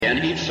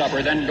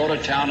supper, then go to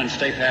town and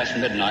stay past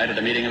midnight at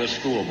a meeting of the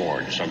school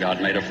board. So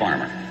God made a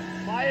farmer.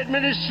 My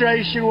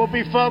administration will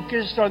be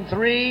focused on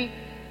three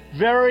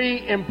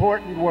very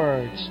important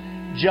words: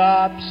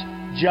 jobs,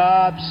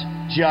 jobs,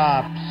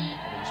 jobs.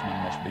 A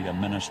policeman must be a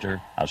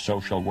minister, a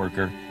social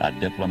worker, a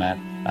diplomat,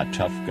 a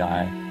tough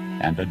guy,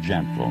 and a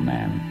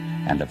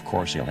gentleman. And of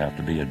course he'll have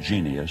to be a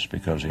genius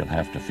because he'll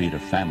have to feed a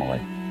family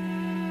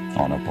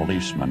on a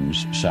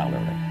policeman's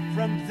salary.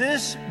 From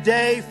this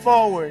day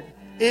forward,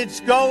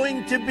 it's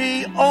going to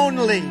be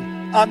only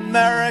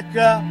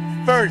America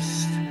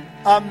first.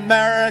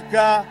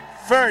 America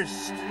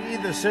first. We,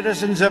 the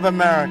citizens of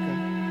America,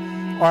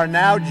 are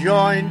now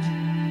joined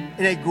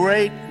in a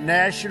great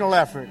national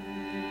effort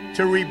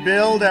to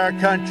rebuild our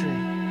country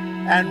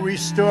and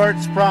restore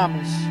its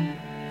promise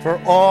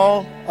for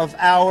all of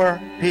our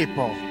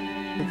people.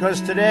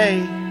 Because today,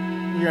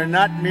 we are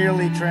not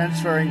merely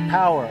transferring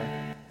power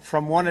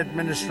from one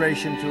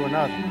administration to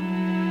another,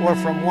 or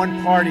from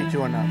one party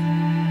to another,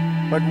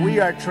 but we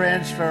are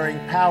transferring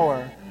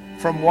power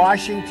from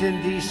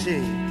Washington, D.C.,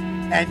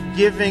 and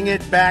giving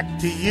it back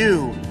to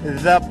you,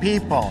 the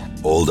people.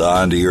 Hold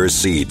on to your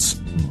seats.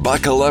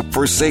 Buckle up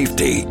for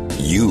safety.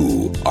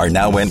 You are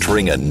now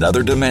entering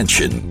another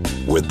dimension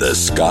with the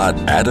Scott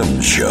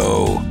Adams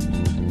Show.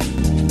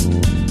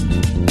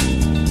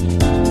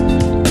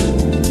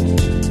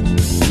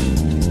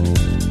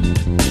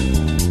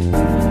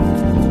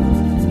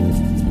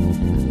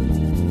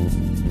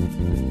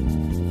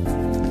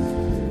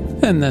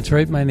 And that's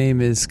right. My name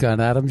is Scott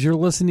Adams. You're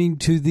listening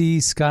to the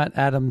Scott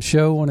Adams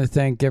Show. I want to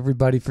thank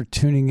everybody for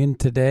tuning in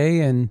today.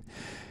 And,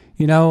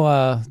 you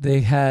know,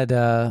 they had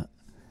a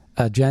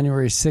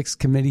January 6th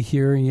committee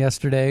hearing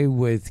yesterday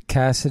with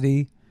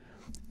Cassidy,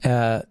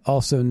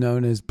 also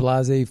known as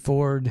Blasey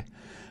Ford,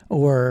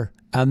 or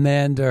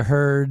Amanda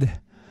Heard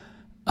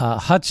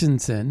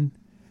Hutchinson,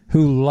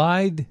 who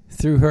lied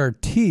through her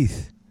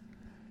teeth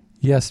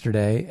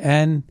yesterday.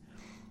 And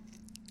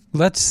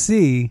let's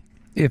see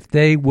if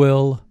they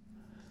will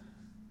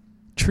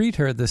treat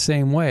her the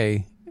same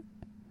way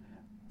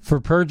for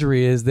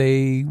perjury as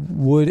they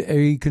would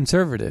a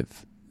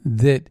conservative.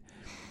 That,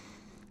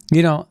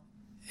 you know,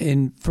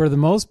 and for the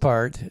most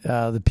part,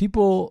 the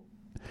people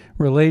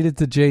related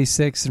to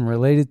J6 and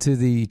related to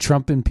the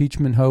Trump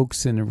impeachment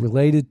hoax and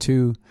related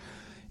to,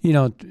 you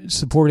know,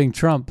 supporting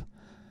Trump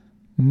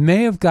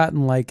may have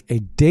gotten like a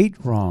date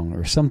wrong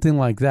or something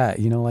like that,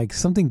 you know, like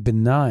something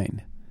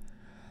benign.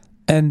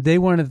 And they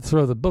wanted to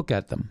throw the book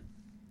at them.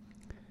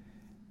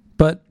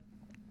 But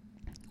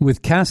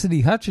with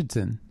Cassidy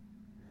Hutchinson,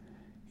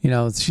 you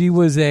know, she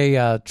was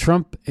a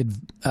Trump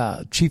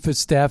chief of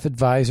staff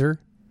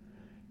advisor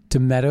to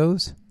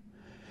Meadows.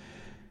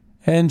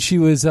 And she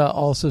was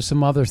also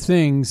some other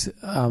things.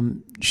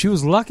 She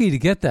was lucky to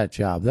get that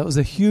job. That was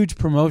a huge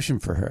promotion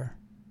for her.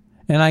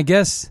 And I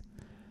guess,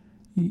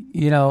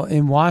 you know,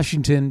 in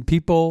Washington,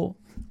 people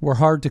were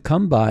hard to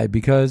come by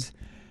because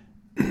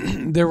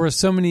there were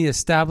so many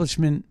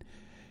establishment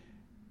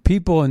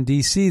people in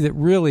D.C. that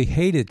really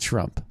hated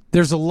Trump.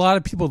 There's a lot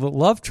of people that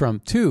love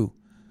Trump, too,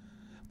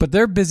 but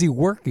they're busy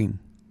working.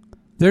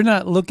 They're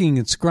not looking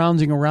and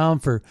scrounging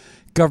around for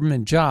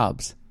government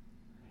jobs.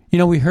 You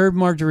know, we heard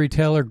Marjorie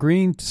Taylor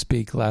Greene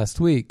speak last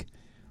week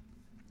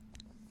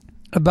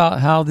about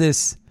how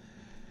this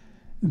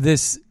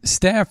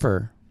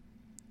staffer,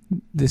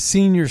 the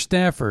senior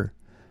staffer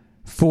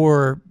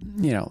for,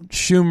 you know,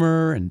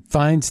 Schumer and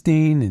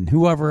Feinstein and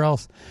whoever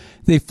else,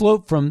 they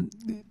float from,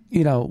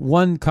 you know,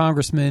 one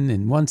congressman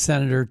and one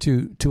senator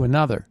to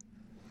another.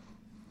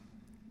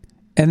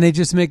 And they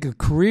just make a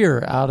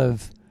career out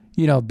of,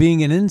 you know,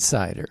 being an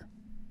insider,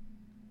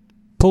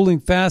 pulling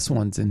fast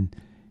ones and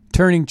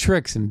turning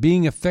tricks and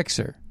being a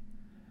fixer.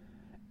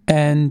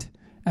 And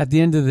at the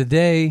end of the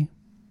day,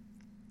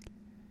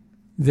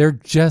 they're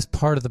just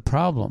part of the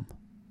problem.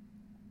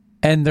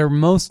 And they're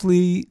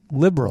mostly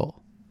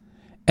liberal.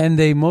 And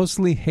they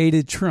mostly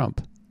hated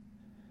Trump.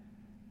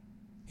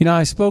 You know,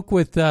 I spoke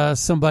with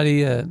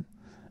somebody, an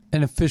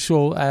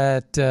official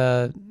at,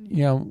 in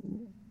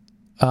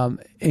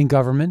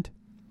government.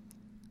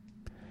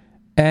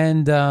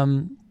 And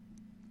I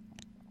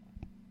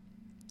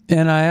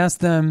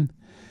asked them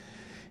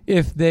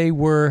if they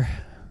were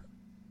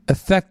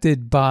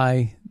affected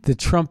by the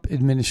Trump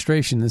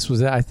administration. This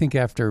was, I think,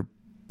 after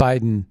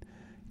Biden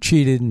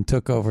cheated and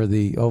took over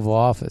the Oval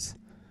Office.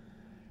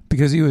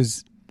 Because he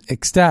was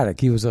ecstatic.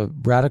 He was a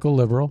radical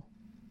liberal.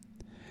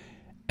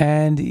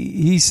 And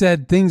he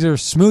said things are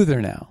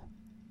smoother now.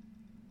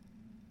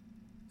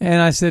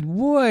 And I said,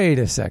 wait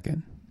a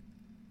second.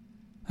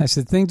 I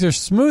said, things are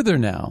smoother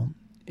now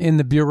in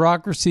the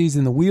bureaucracies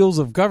and the wheels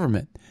of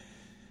government.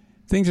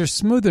 Things are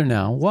smoother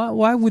now.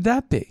 Why would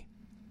that be?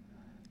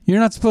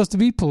 You're not supposed to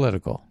be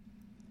political.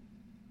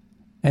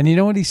 And you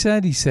know what he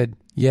said? He said,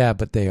 yeah,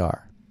 but they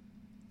are.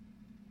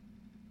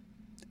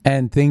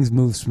 And things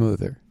move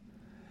smoother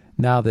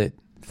now that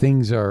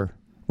things are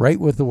right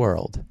with the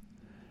world.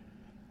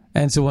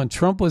 And so when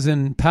Trump was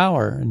in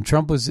power and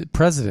Trump was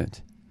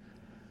president,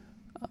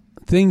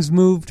 things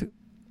moved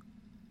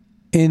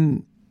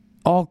in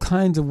all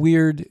kinds of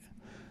weird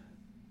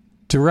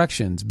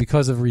directions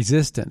because of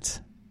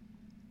resistance.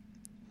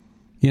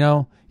 You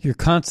know, you're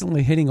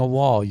constantly hitting a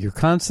wall. You're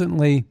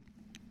constantly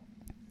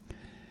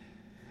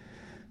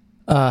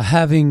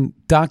having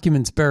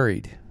documents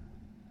buried,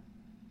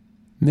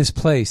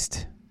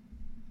 misplaced,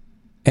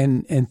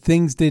 and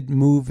things didn't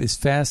move as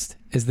fast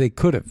as they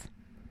could have.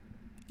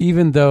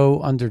 Even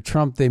though under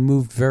Trump they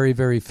moved very,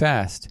 very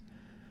fast.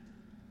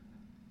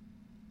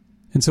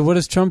 And so what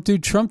does Trump do?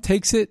 Trump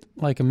takes it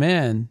like a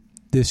man,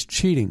 this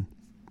cheating.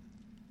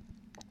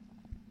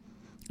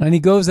 And he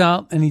goes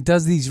out and he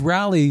does these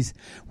rallies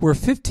where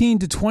 15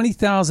 to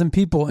 20,000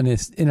 people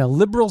in a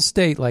liberal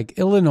state like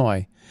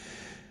Illinois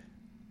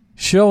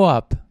show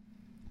up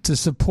to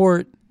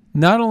support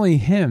not only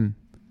him,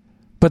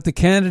 but the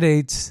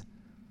candidates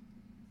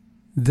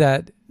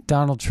that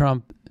Donald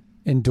Trump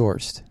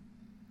endorsed.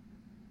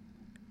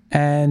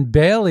 And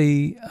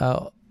Bailey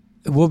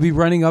will be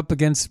running up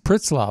against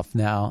Pritzloff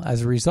now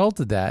as a result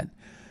of that.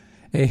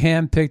 A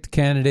hand-picked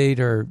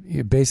candidate, or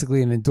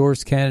basically an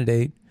endorsed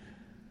candidate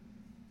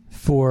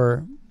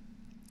for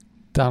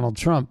Donald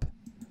Trump.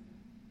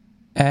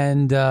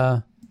 And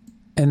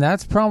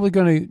that's probably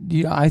going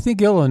to, I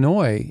think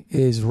Illinois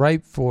is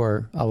ripe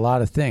for a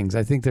lot of things.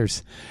 I think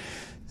there's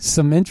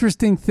some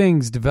interesting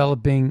things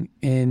developing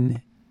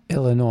in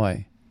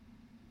Illinois.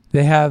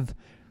 They have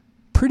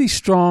pretty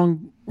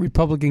strong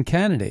Republican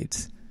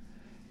candidates.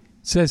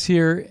 It says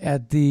here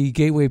at the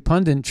Gateway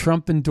Pundit,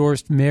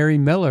 Trump-endorsed Mary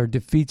Miller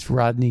defeats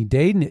Rodney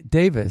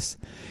Davis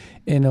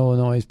in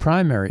Illinois'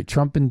 primary.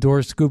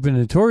 Trump-endorsed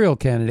gubernatorial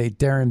candidate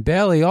Darren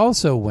Bailey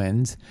also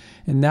wins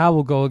and now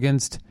will go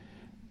against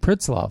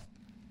Pritzloff.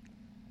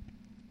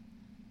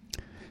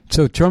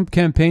 So Trump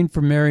campaigned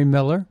for Mary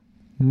Miller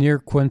near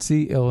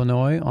Quincy,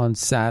 Illinois on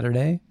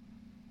Saturday,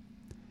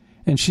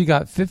 and she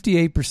got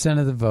 58%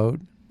 of the vote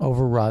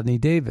over Rodney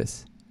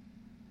Davis.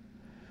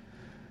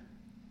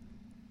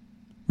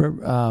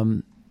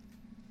 In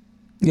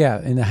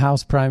the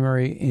House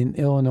primary in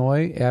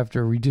Illinois,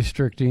 after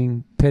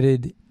redistricting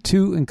pitted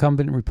two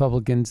incumbent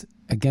Republicans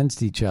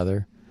against each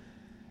other.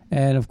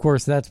 And of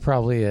course, that's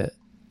probably a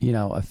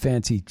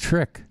fancy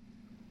trick.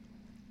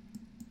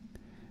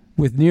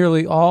 With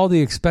nearly all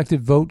the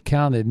expected vote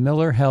counted,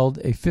 Miller held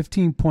a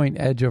 15-point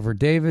edge over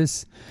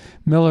Davis.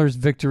 Miller's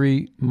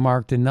victory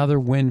marked another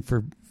win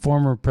for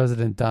former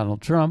President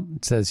Donald Trump.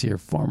 It says here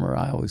former,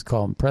 I always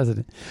call him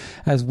president,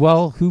 as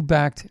well, who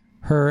backed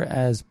her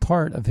as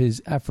part of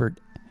his effort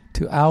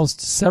to oust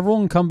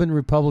several incumbent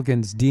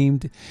Republicans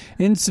deemed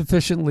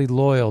insufficiently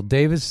loyal.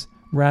 Davis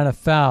ran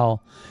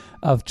afoul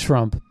of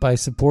Trump by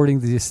supporting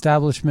the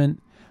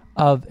establishment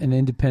of an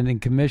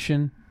independent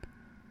commission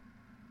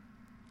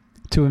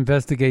to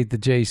investigate the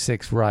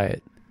J6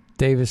 riot.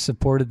 Davis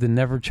supported the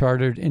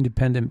never-chartered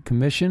independent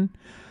commission,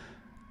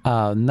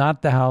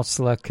 not the House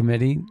Select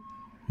Committee,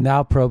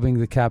 now probing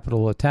the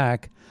Capitol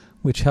attack,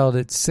 which held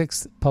its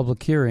sixth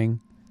public hearing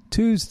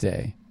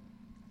Tuesday.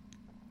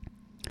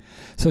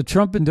 So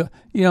Trump,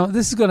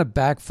 this is going to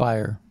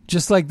backfire.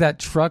 Just like that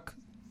truck,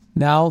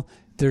 now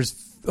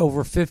there's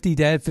over 50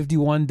 dead,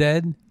 51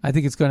 dead. I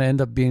think it's going to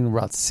end up being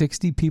about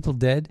 60 people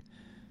dead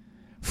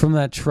from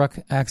that truck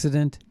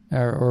accident,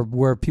 or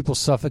where people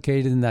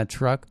suffocated in that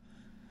truck.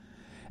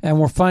 And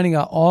we're finding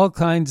out all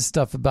kinds of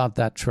stuff about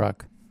that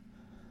truck.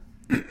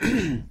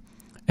 And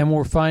what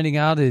we're finding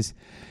out is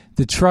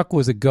the truck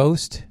was a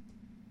ghost,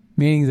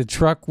 meaning the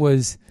truck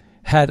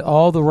had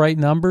all the right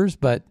numbers,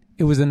 but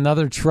it was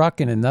another truck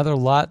in another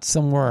lot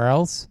somewhere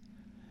else.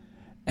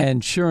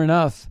 And sure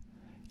enough,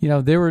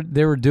 they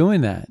were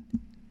doing that.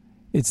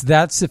 It's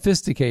that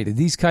sophisticated.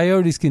 These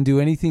coyotes can do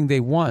anything they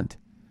want,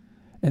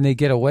 and they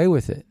get away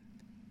with it.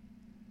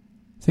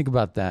 Think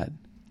about that.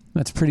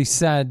 That's pretty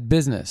sad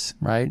business,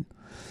 right?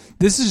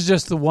 This is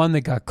just the one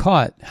that got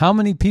caught. How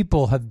many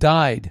people have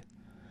died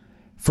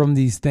from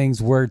these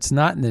things where it's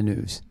not in the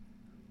news?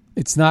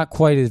 It's not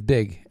quite as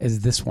big as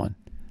this one.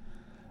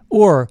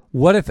 Or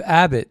what if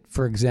Abbott,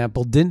 for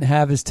example, didn't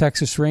have his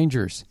Texas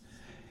Rangers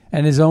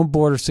and his own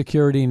border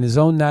security and his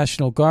own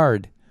National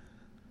Guard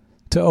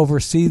to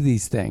oversee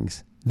these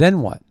things?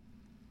 Then what?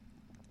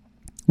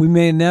 We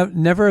may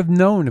never have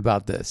known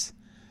about this.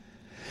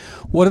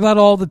 What about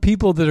all the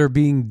people that are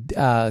being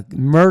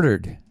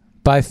murdered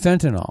by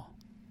fentanyl,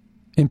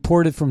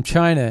 imported from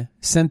China,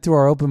 sent through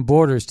our open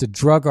borders to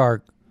drug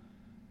our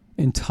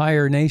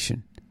entire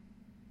nation?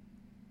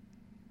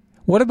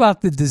 What about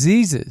the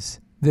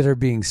diseases that are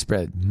being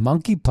spread?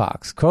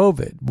 Monkeypox,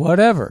 COVID,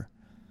 whatever.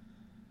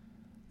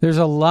 There's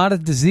a lot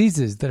of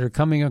diseases that are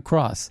coming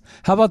across.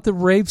 How about the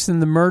rapes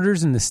and the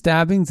murders and the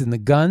stabbings and the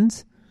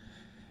guns?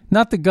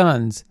 Not the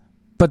guns,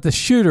 but the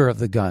shooter of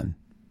the gun.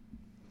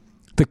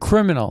 The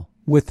criminal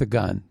with the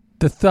gun.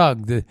 The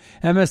thug, the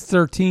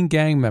MS-13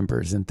 gang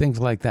members and things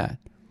like that.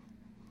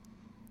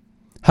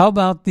 How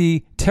about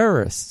the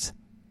terrorists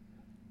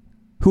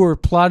who are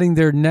plotting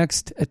their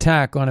next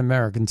attack on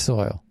American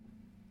soil?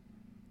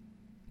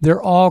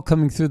 They're all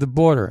coming through the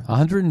border.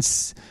 I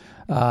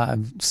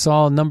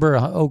saw a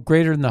number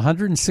greater than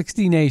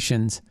 160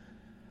 nations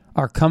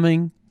are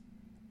coming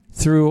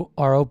through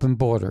our open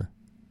border.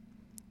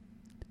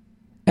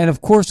 And of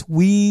course,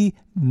 we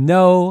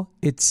know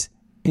it's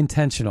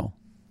intentional.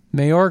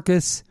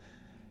 Mayorkas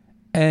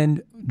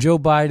and Joe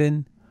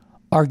Biden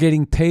are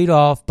getting paid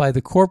off by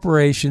the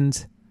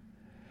corporations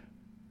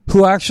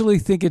who actually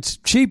think it's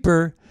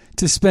cheaper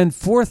to spend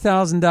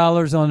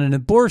 $4,000 on an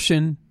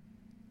abortion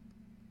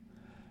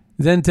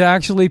than to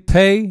actually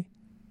pay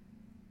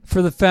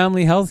for the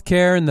family health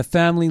care and the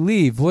family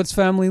leave. What's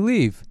family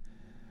leave?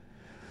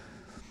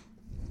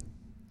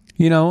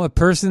 A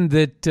person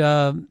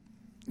that,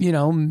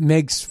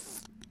 makes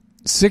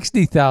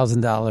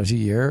 $60,000 a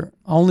year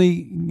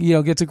only,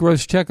 gets a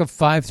gross check of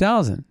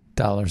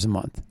 $5,000 a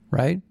month,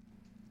 right?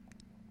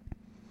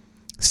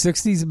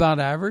 60 is about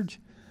average.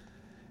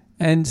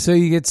 And so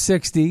you get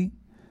 60,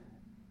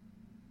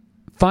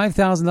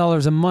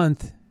 $5,000 a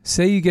month.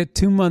 Say you get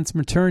 2 months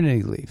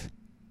maternity leave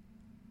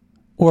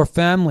or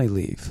family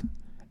leave.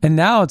 And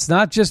now it's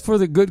not just for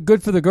the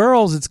good for the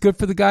girls, it's good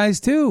for the guys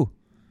too.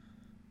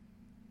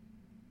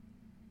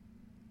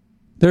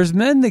 There's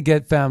men that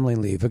get family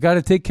leave. I got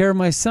to take care of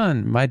my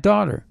son, my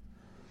daughter.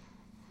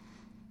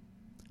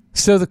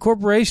 So the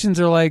corporations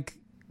are like,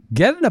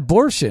 get an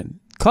abortion.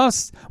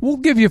 We'll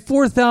give you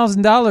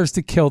 $4,000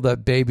 to kill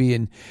that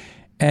baby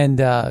and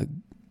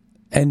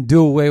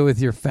do away with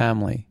your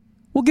family.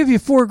 We'll give you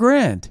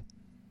 $4,000.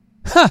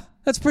 Ha!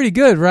 That's pretty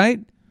good,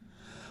 right?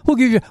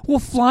 We'll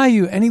fly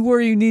you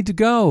anywhere you need to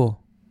go.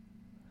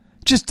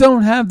 Just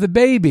don't have the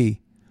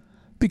baby,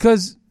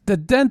 because the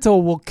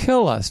dental will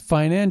kill us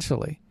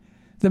financially.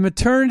 The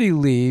maternity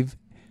leave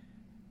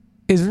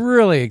is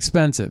really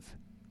expensive.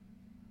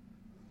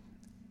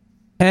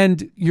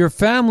 And your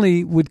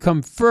family would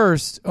come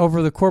first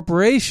over the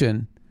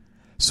corporation,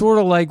 sort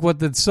of like what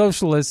the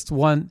socialists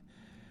want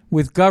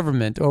with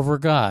government over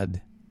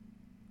God.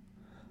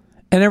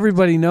 And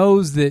everybody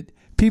knows that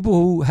people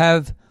who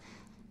have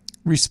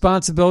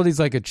responsibilities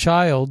like a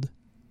child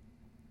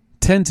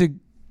tend to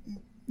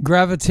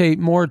gravitate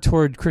more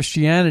toward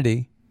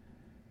Christianity.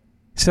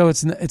 So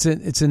it's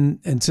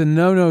a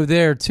no-no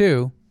there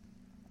too,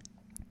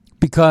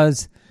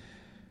 because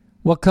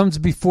what comes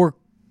before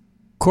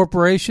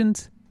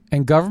corporations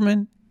and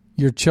government?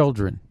 Your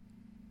children.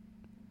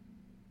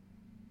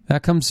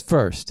 That comes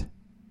first.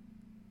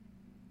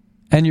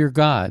 And your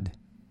God.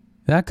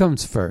 That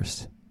comes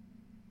first.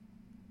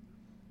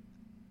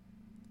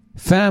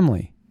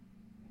 Family.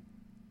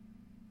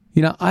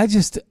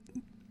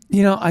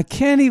 I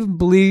can't even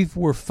believe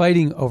we're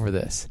fighting over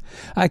this.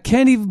 I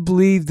can't even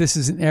believe this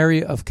is an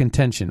area of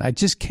contention. I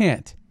just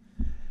can't.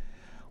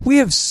 We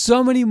have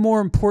so many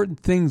more important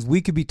things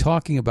we could be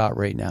talking about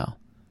right now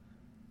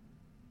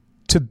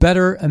to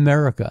better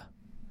America,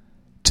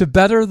 to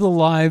better the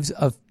lives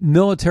of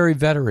military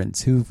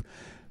veterans who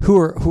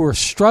are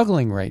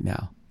struggling right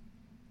now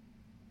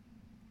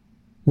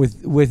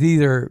with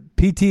either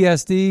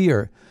PTSD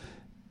or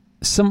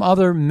some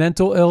other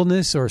mental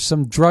illness or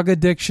some drug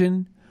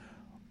addiction,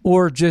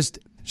 or just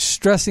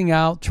stressing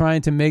out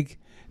trying to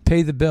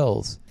pay the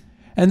bills.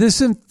 And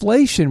this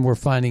inflation, we're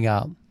finding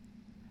out,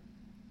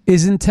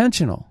 is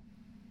intentional.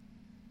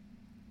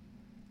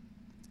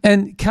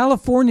 And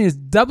California is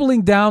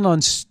doubling down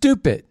on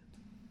stupid.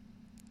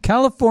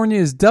 California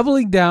is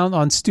doubling down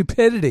on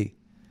stupidity.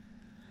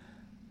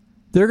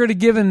 They're going to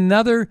give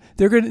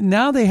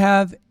now they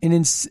have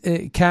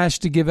cash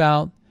to give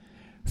out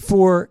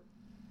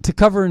to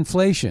cover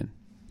inflation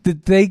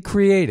that they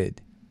created.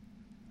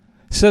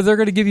 So they're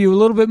going to give you a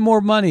little bit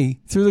more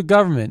money through the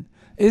government.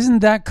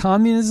 Isn't that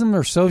communism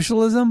or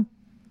socialism?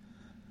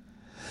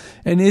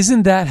 And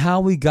isn't that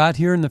how we got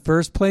here in the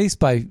first place?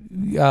 By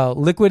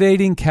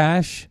liquidating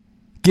cash,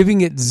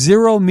 giving it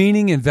zero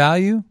meaning and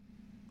value?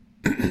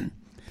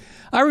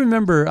 I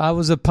remember I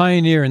was a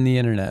pioneer in the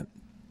internet.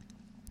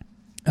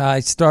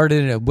 I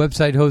started a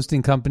website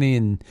hosting company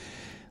in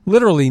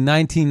literally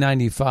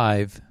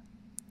 1995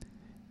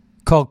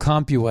 called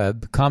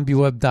CompuWeb,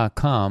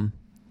 CompuWeb.com.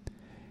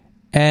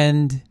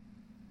 And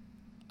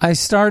I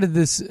started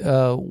this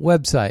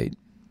website,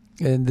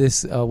 and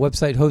this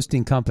website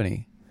hosting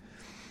company.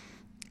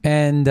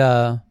 And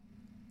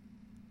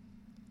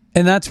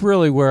that's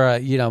really where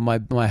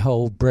my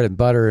whole bread and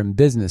butter in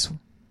business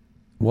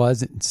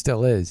was and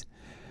still is.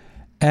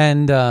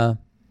 And one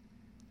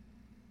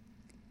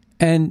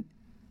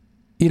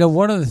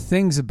of the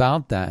things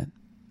about that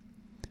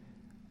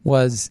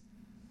was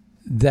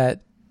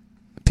that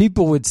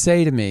people would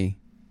say to me,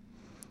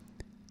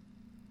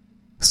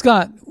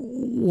 Scott,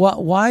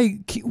 why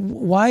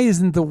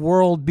isn't the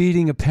world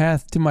beating a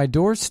path to my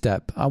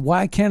doorstep?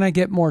 Why can't I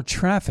get more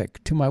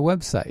traffic to my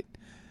website?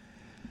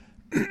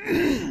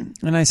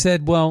 And I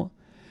said, well,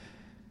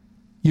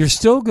 you're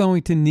still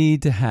going to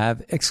need to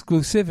have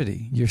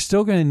exclusivity. You're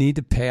still going to need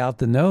to pay out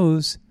the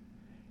nose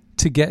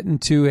to get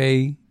into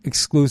a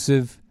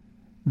exclusive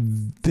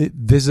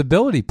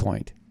visibility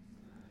point.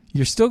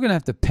 You're still going to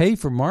have to pay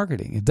for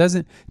marketing. It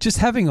doesn't, just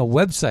having a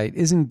website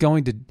isn't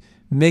going to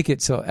make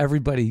it so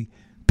everybody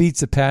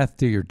beats a path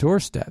to your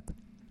doorstep.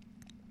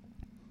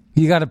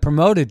 You got to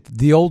promote it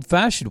the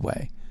old-fashioned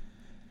way.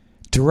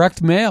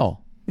 Direct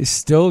mail is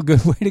still a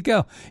good way to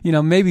go.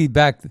 Maybe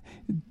back,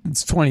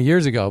 it's 20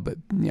 years ago, but,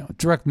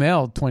 direct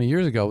mail 20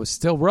 years ago was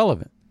still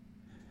relevant.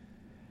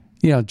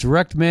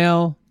 Direct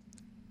mail,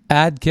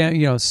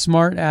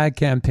 smart ad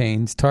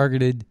campaigns,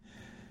 targeted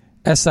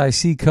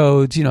SIC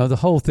codes, the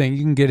whole thing.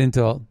 You can get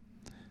into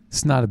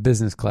it's not a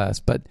business class,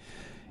 but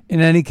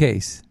in any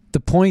case, the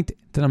point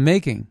that I'm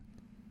making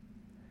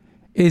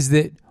is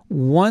that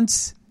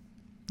once,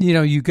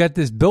 you get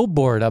this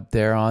billboard up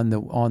there on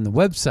the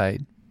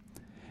website,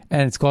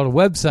 and it's called a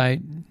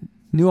website,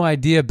 new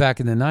idea back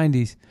in the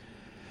 90s.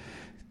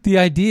 The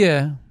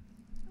idea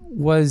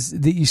was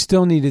that you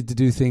still needed to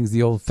do things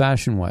the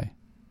old-fashioned way.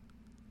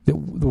 The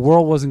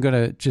world wasn't going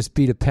to just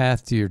beat a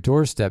path to your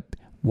doorstep.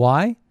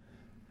 Why?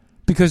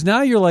 Because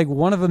now you're like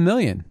one of a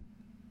million.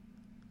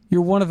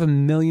 You're one of a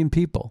million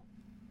people.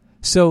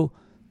 So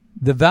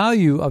the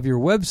value of your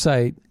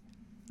website,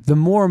 the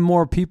more and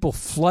more people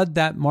flood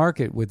that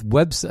market with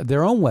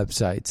their own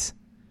websites,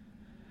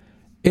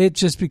 it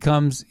just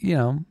becomes,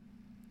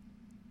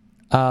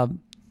 a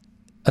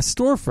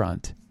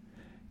storefront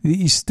that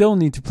you still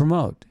need to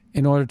promote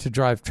in order to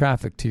drive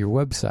traffic to your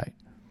website.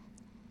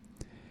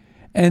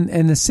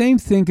 And the same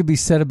thing could be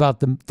said about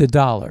the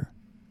dollar.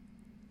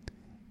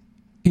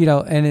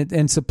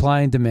 And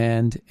supply and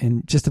demand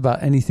and just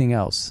about anything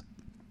else.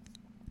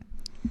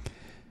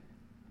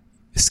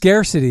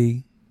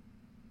 Scarcity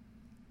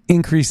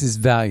increases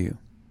value.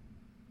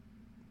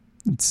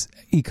 It's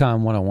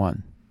Econ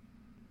 101.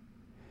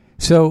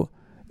 So,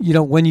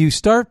 when you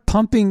start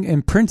pumping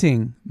and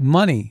printing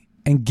money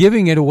and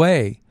giving it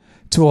away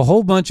to a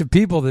whole bunch of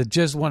people that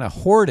just want to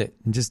hoard it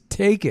and just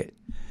take it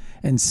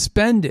and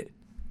spend it,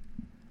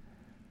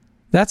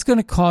 that's going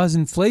to cause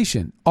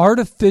inflation,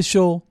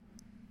 artificial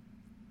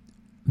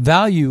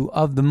value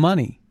of the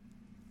money.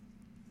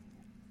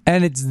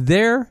 And it's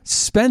their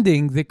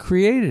spending that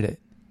created it.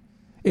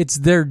 It's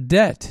their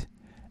debt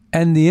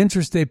and the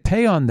interest they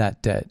pay on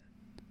that debt.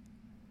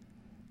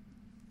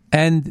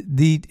 And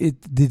the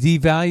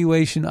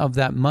devaluation of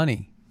that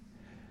money.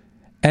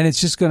 And it's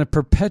just going to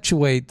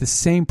perpetuate the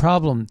same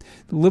problem.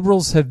 The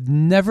liberals have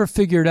never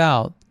figured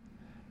out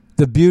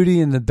the beauty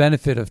and the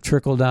benefit of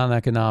trickle-down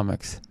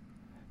economics.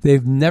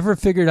 They've never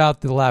figured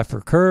out the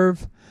Laffer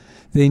curve.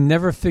 They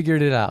never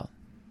figured it out.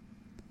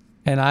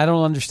 And I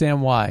don't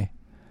understand why.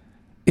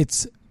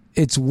 It's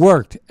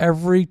worked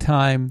every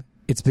time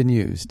it's been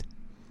used.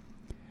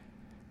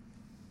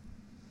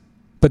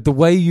 But the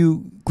way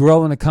you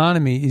grow an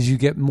economy is you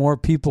get more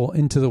people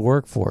into the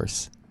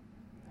workforce.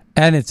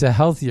 And it's a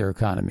healthier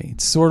economy.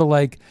 It's sort of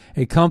like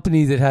a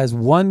company that has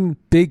one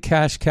big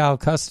cash cow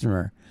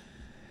customer.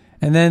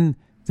 And then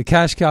the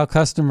cash cow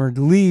customer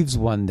leaves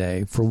one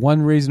day for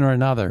one reason or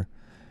another.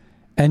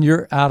 And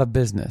you're out of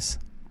business.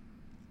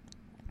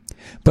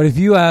 But if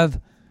you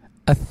have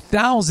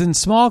 1,000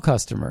 small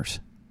customers,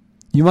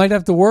 you might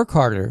have to work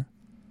harder,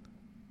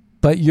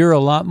 but you're a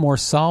lot more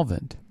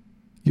solvent.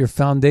 Your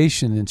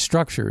foundation and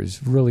structure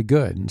is really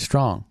good and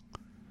strong.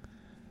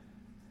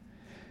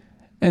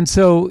 And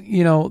so,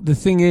 the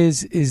thing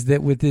is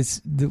that with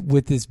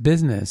this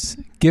business,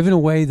 giving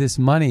away this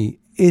money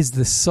is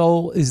it's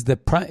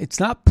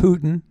not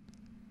Putin,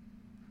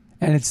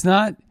 and it's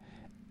not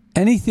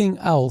anything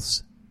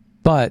else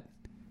but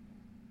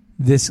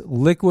this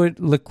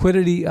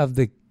liquidity of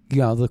the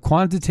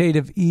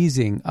quantitative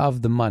easing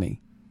of the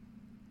money.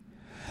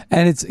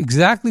 And it's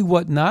exactly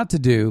what not to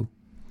do,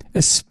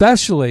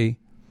 especially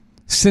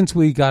since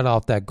we got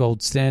off that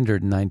gold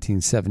standard in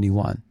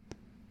 1971.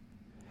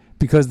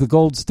 Because the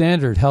gold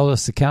standard held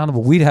us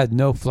accountable. We'd had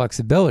no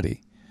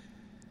flexibility.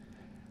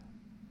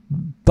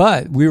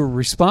 But we were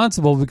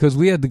responsible because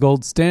we had the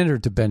gold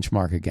standard to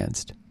benchmark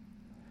against.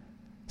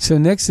 So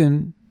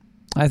Nixon,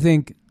 I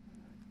think,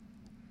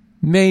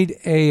 made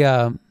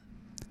a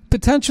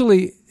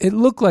potentially, it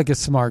looked like a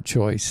smart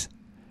choice.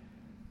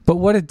 But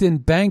what it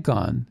didn't bank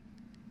on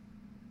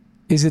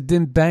is it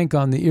didn't bank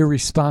on the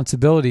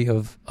irresponsibility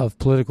of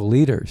political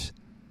leaders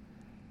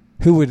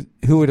who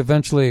would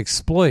eventually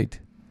exploit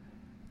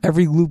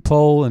every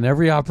loophole and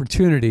every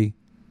opportunity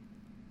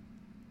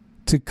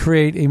to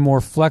create a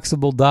more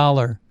flexible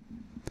dollar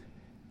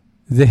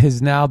that has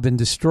now been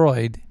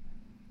destroyed.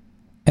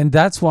 And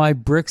that's why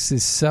BRICS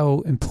is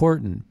so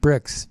important.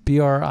 BRICS,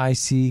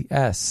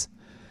 B-R-I-C-S.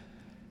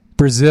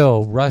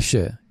 Brazil,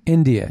 Russia,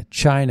 India,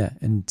 China,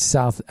 and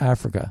South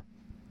Africa.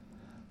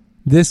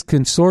 This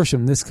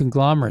consortium, this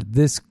conglomerate,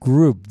 this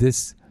group,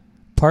 this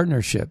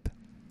partnership,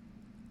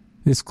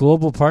 this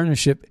global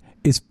partnership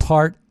is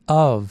part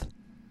of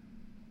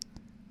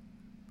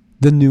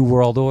the New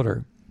World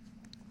Order,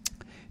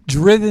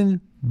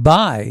 driven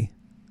by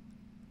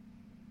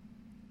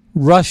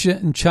Russia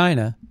and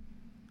China,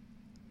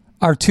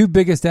 our two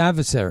biggest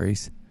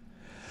adversaries,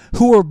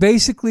 who are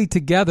basically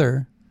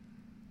together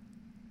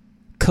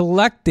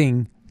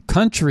collecting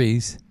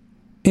countries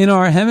in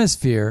our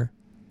hemisphere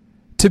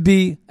to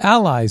be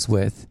allies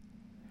with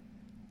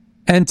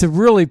and to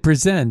really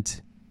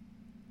present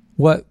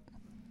what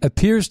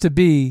appears to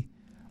be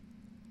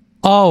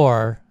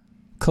our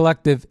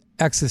collective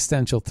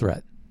existential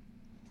threat.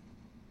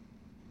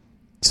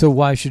 So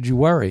why should you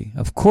worry?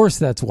 Of course,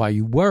 that's why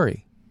you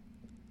worry.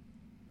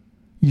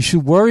 You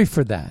should worry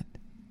for that.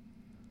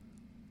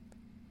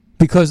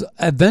 Because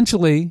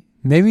eventually,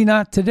 maybe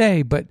not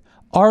today, but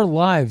our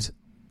lives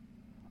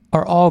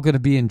are all going to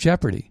be in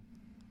jeopardy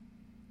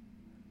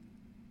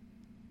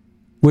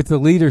with the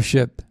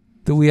leadership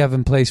that we have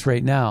in place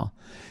right now.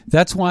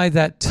 That's why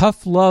that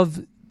tough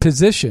love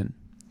position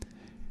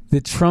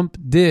that Trump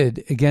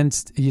did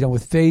against,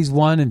 with phase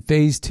 1 and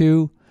phase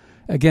 2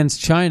 against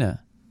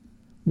China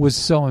was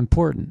so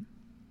important.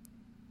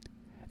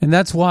 And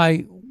that's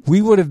why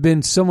we would have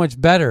been so much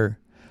better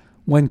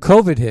when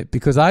COVID hit,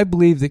 because I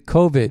believe that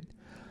COVID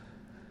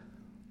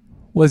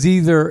was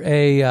either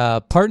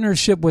a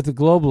partnership with the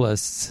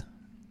globalists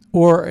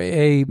or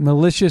a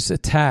malicious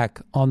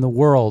attack on the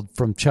world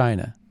from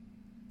China.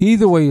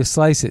 Either way you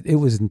slice it, it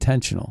was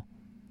intentional.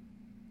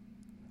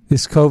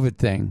 This COVID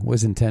thing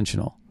was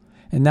intentional.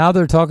 And now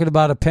they're talking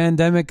about a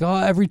pandemic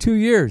every 2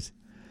 years.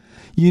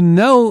 You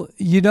know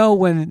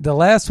when the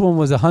last one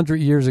was 100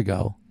 years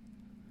ago.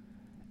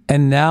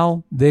 And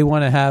now they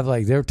want to have,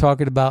 they're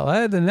talking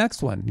about the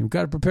next one. You've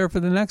got to prepare for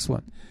the next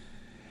one.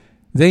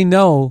 They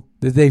know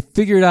that they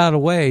figured out a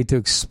way to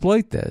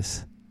exploit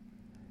this.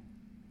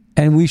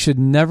 And we should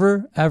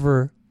never,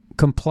 ever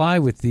comply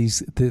with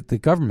the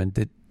government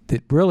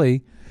that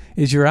really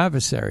is your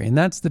adversary. And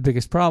that's the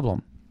biggest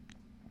problem.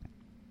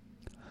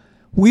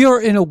 We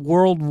are in a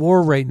world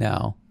war right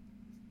now.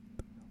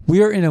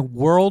 We are in a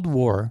world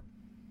war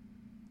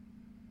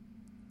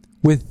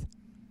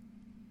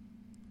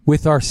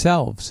with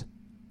ourselves,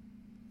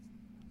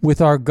 with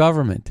our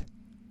government.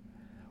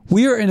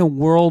 We are in a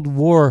world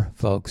war,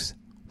 folks,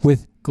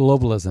 with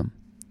globalism.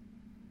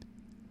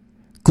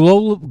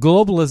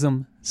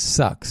 Globalism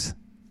sucks.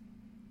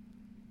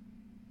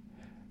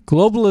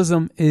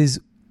 Globalism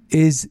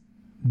is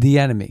the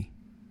enemy.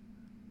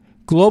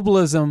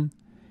 Globalism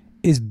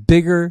is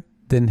bigger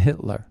than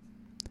Hitler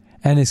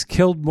and has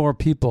killed more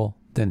people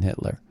than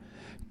Hitler.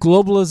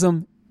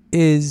 Globalism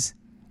is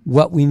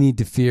what we need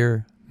to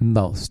fear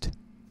most.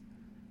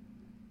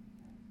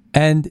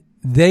 And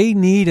they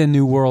need a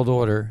new world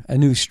order, a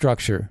new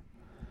structure.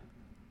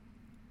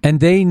 And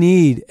they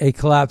need a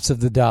collapse of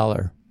the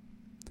dollar.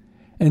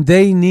 And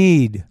they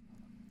need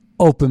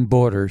open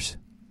borders.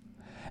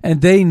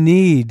 And they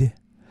need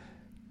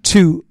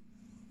to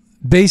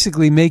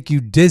basically make you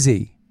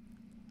dizzy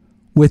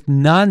with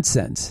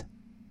nonsense.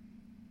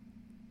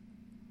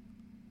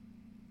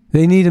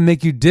 They need to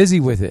make you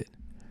dizzy with it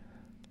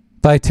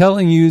by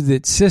telling you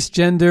that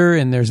cisgender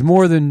and there's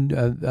more than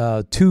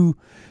two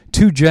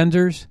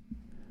genders,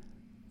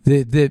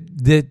 that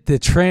the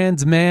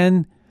trans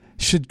man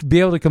should be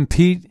able to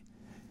compete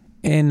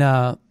in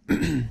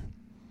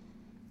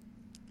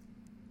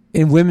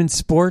in women's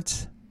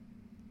sports.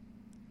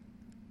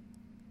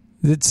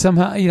 That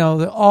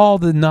somehow, all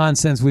the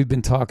nonsense we've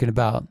been talking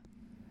about,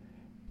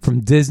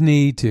 from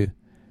Disney to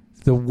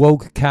the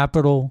woke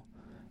capital,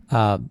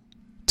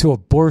 to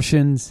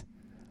abortions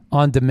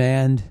on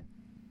demand.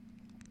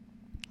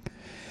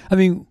 I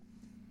mean,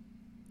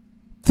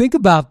 think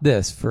about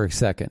this for a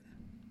second.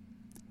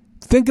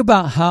 Think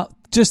about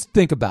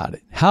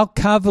it. How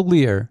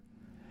cavalier,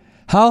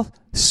 how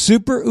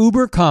super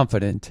uber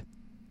confident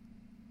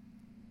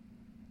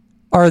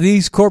are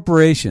these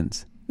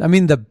corporations? I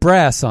mean, the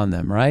brass on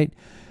them, right?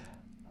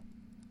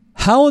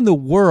 How in the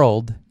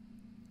world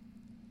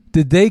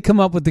did they come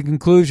up with the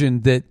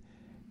conclusion that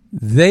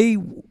they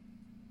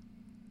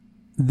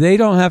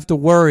don't have to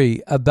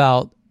worry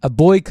about a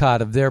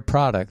boycott of their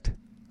product?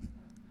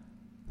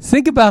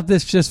 Think about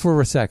this just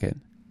for a second.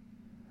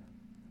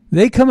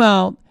 They come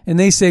out and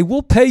they say,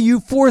 we'll pay you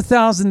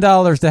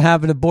 $4,000 to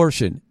have an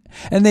abortion.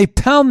 And they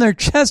pound their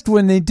chest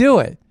when they do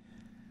it.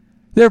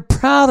 They're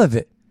proud of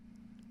it.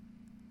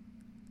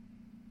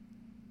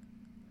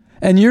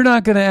 And you're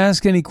not going to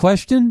ask any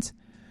questions,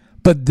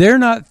 but they're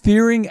not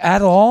fearing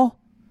at all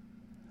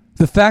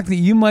the fact that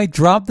you might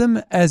drop them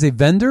as a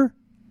vendor,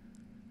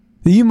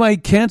 that you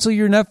might cancel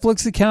your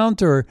Netflix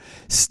account or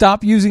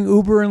stop using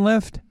Uber and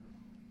Lyft,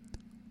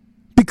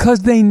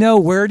 because they know,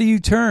 where do you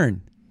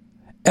turn?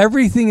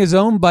 Everything is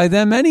owned by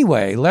them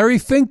anyway. Larry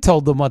Fink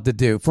told them what to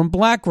do from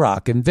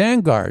BlackRock and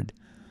Vanguard.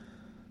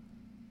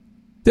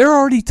 They're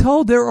already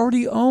told. They're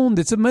already owned.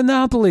 It's a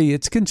monopoly.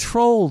 It's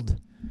controlled.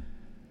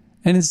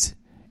 And it's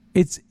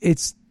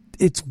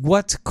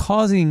what's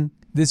causing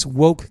this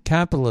woke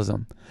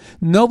capitalism.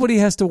 Nobody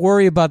has to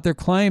worry about their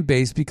client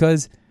base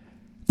because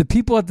the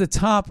people at the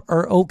top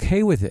are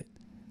okay with it.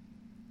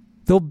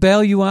 They'll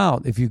bail you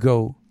out if you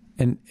go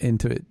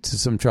into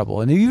some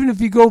trouble. And even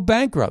if you go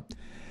bankrupt,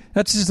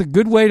 that's just a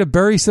good way to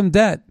bury some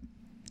debt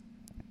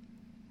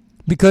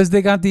because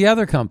they got the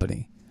other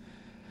company.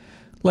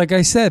 Like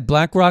I said,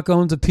 BlackRock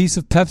owns a piece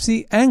of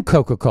Pepsi and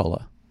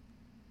Coca-Cola.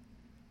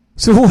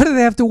 So what do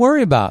they have to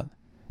worry about?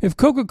 If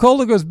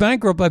Coca-Cola goes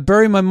bankrupt, I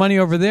bury my money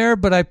over there,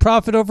 but I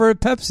profit over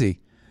at Pepsi.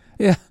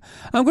 Yeah,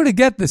 I'm going to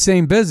get the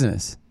same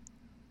business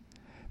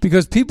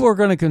because people are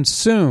going to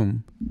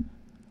consume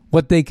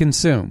what they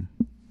consume.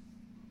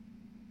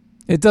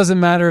 It doesn't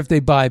matter if they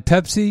buy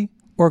Pepsi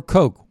or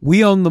Coke.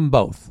 We own them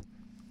both.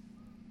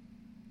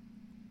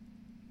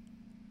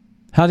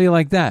 How do you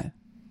like that?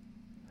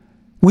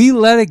 We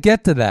let it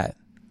get to that.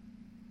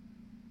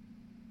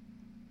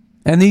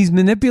 And these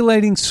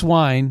manipulating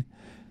swine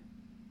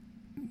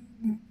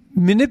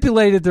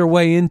manipulated their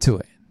way into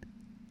it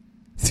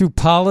through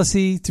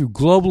policy, through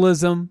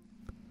globalism,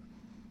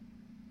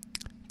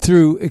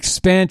 through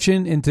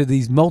expansion into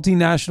these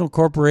multinational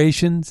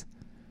corporations,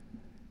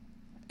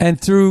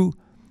 and through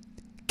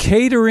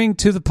catering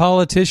to the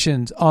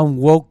politicians on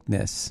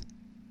wokeness,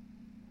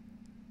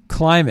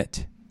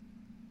 climate.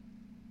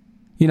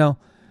 You know,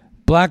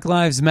 Black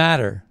Lives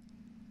Matter.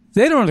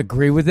 They don't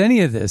agree with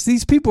any of this.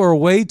 These people are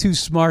way too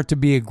smart to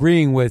be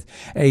agreeing with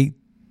a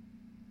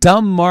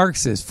dumb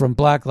Marxist from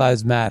Black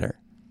Lives Matter.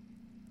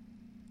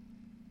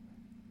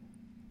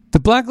 The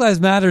Black Lives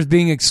Matter is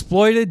being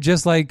exploited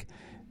just like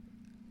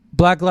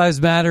Black Lives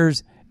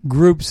Matters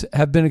groups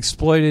have been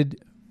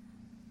exploited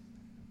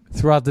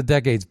throughout the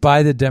decades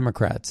by the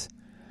Democrats.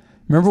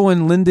 Remember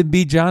when Lyndon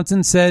B.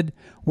 Johnson said,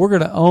 we're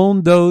going to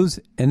own those,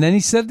 and then he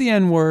said the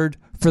N-word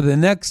for the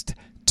next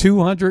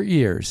 200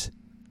 years.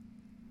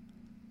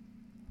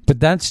 But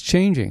that's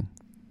changing.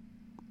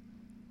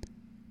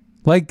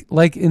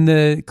 Like in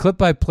the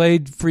clip I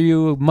played for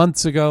you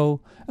months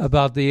ago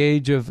about the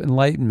Age of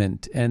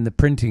Enlightenment and the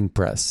printing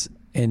press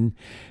in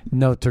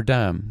Notre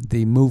Dame,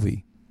 the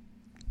movie.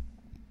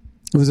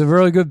 It was a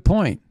really good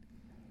point.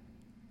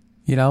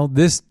 You know,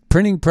 this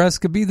printing press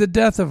could be the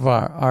death of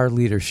our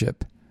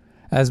leadership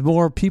as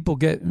more people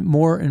get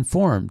more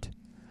informed.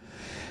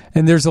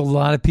 And there's a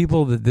lot of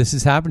people that this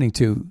is happening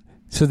to.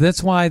 So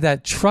that's why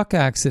that truck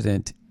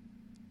accident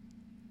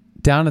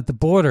down at the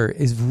border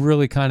is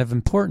really kind of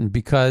important,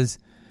 because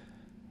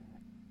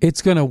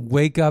it's going to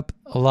wake up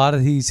a lot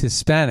of these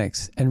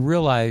Hispanics and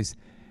realize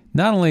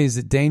not only is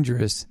it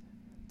dangerous,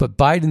 but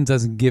Biden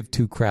doesn't give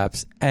two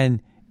craps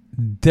and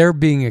they're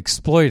being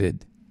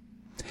exploited.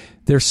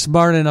 They're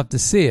smart enough to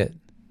see it.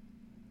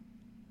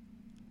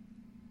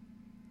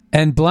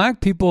 And black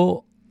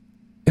people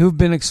who've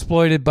been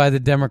exploited by the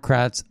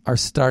Democrats are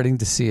starting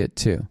to see it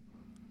too.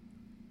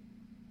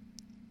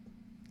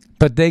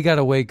 But they got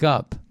to wake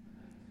up,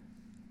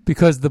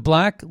 because the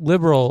black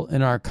liberal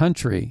in our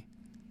country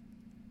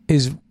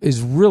is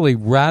really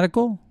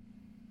radical.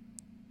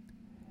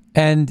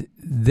 And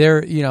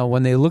they're, you know,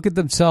 when they look at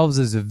themselves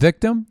as a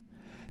victim,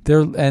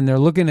 they're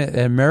looking at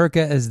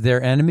America as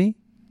their enemy,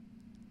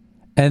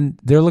 and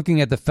they're looking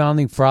at the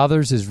founding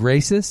fathers as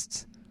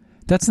racists.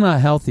 That's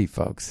not healthy,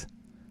 folks.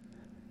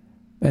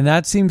 And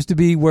that seems to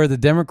be where the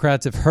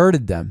Democrats have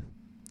herded them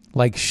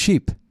like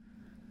sheep.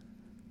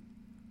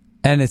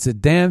 And it's a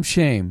damn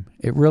shame.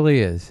 It really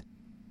is.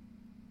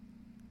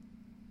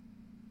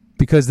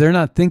 Because they're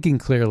not thinking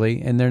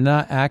clearly and they're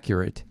not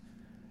accurate.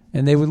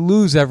 And they would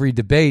lose every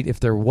debate if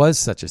there was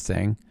such a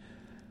thing.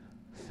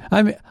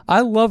 I mean,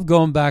 I love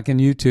going back on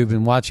YouTube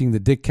and watching the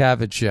Dick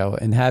Cavett show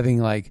and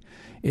having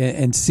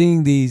and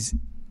seeing these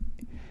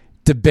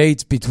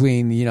debates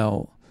between,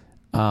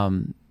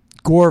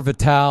 Gore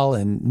Vidal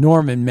and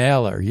Norman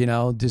Mailer,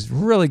 just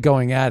really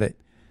going at it.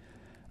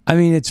 I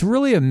mean, it's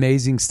really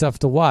amazing stuff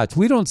to watch.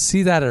 We don't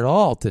see that at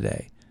all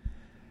today.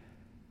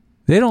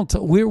 They don't.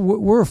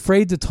 We're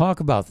afraid to talk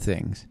about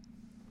things.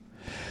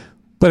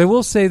 But I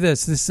will say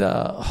this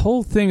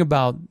whole thing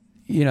about,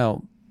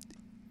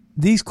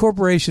 these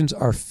corporations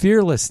are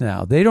fearless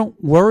now. They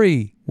don't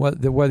worry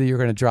whether you're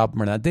going to drop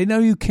them or not. They know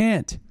you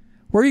can't.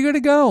 Where are you going to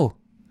go?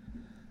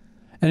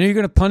 And are you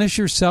going to punish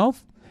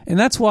yourself? And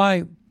that's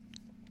why,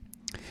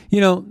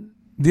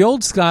 the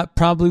old Scott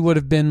probably would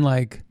have been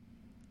like,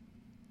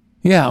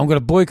 yeah, I'm going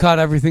to boycott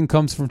everything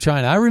comes from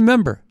China. I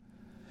remember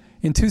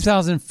in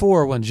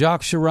 2004 when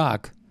Jacques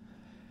Chirac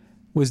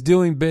was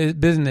doing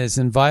business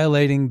and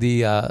violating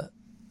the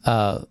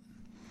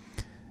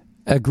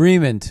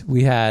agreement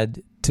we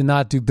had to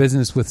not do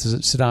business with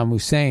Saddam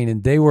Hussein.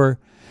 And they were,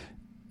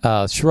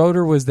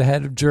 Schroeder was the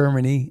head of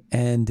Germany,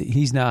 and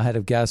he's now head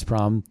of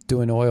Gazprom,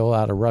 doing oil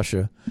out of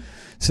Russia.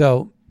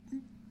 So,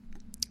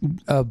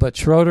 but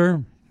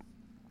Schroeder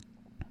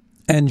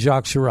and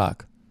Jacques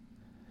Chirac,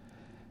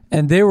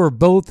 and they were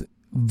both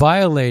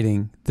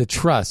violating the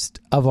trust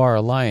of our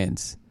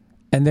alliance,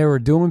 and they were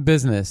doing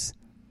business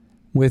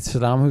with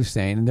Saddam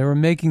Hussein, and they were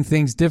making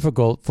things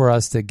difficult for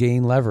us to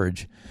gain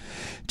leverage.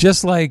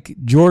 Just like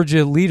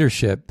Georgia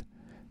leadership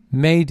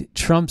made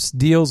Trump's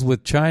deals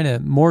with China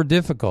more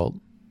difficult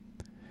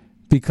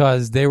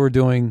because they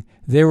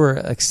were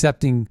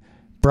accepting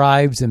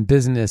bribes and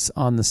business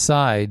on the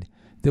side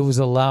that was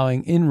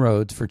allowing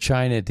inroads for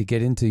China to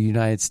get into the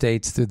United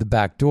States through the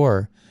back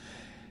door,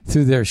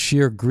 through their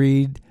sheer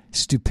greed,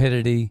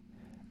 stupidity,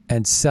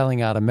 and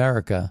selling out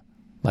America,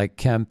 like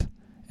Kemp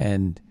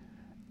and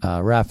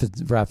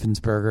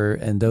Raffensperger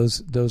and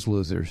those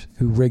losers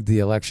who rigged the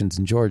elections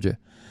in Georgia,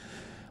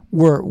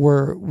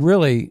 were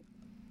really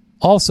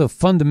also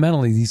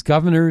fundamentally these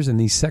governors and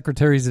these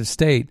secretaries of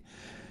state,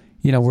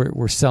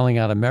 were selling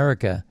out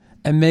America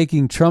and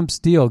making Trump's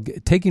deal,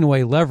 taking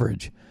away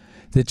leverage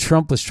that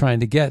Trump was trying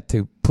to get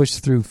to push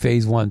through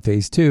phase 1,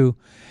 phase 2.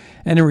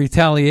 And in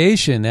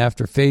retaliation,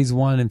 after phase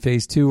 1 and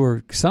phase 2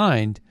 are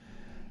signed,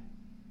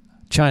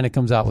 China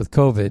comes out with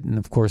COVID and,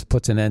 of course,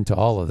 puts an end to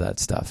all of that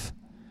stuff.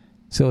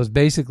 So it was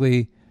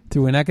basically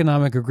through an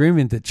economic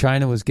agreement that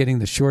China was getting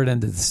the short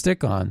end of the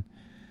stick on.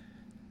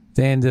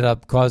 They ended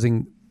up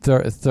causing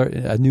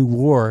a new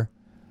war,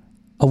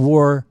 a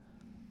war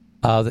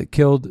that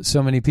killed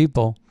so many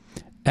people,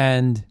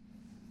 and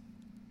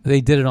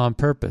they did it on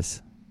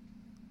purpose.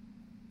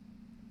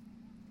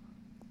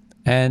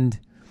 And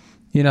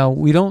we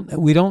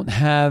don't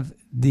have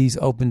these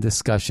open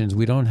discussions.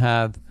 We don't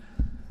have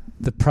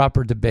the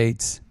proper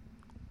debates.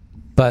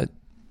 But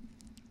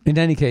in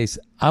any case,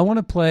 I want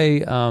to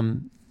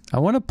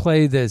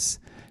play this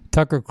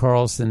Tucker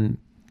Carlson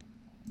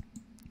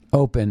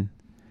open.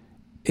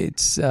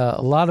 It's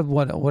a lot of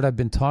what I've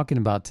been talking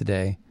about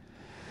today.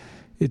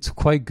 It's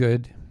quite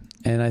good,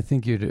 and I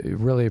think you'd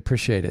really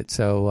appreciate it.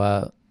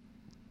 So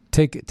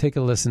take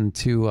a listen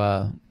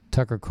to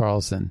Tucker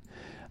Carlson.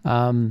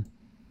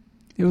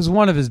 It was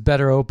one of his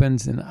better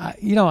opens, and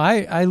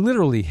I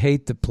literally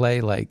hate to play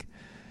like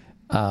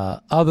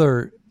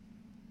other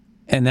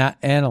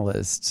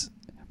analysts,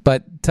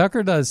 but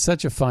Tucker does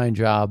such a fine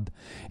job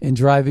in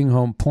driving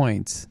home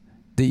points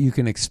that you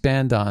can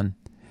expand on.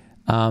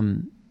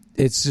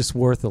 It's just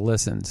worth a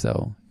listen.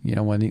 So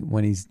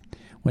when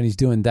he's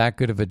doing that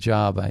good of a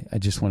job, I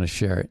just want to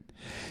share it.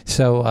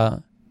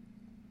 So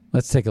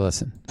let's take a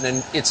listen.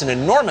 And it's an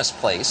enormous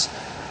place,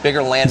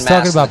 bigger land He's mass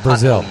talking about than the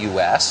Brazil. continental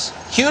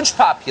U.S., huge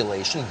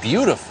population,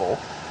 beautiful,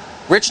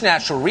 rich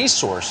natural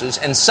resources,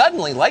 and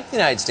suddenly, like the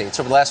United States,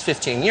 over the last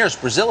 15 years,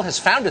 Brazil has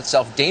found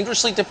itself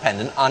dangerously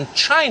dependent on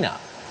China.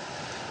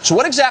 So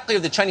what exactly are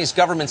the Chinese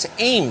government's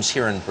aims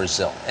here in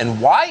Brazil? And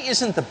why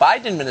isn't the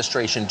Biden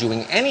administration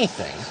doing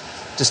anything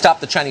to stop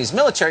the Chinese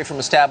military from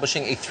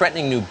establishing a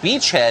threatening new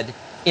beachhead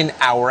in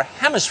our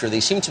hemisphere? They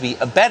seem to be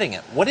abetting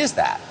it. What is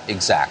that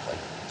exactly?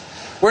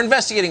 We're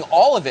investigating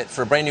all of it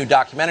for a brand new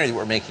documentary that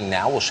we're making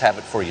now. We'll have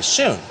it for you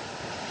soon.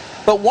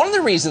 But one of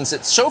the reasons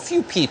that so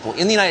few people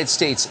in the United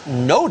States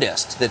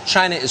noticed that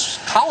China is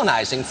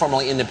colonizing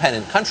formerly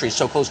independent countries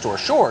so close to our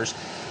shores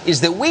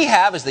is that we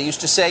have, as they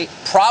used to say,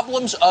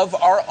 problems of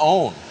our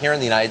own here in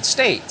the United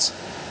States.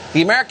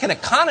 The American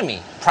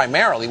economy,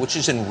 primarily, which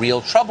is in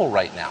real trouble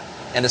right now.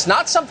 And it's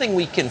not something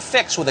we can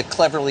fix with a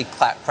cleverly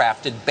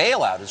crafted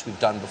bailout, as we've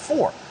done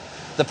before.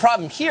 The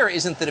problem here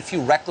isn't that a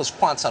few reckless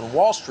quants on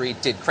Wall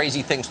Street did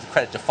crazy things with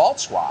credit default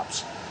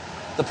swaps.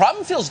 The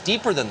problem feels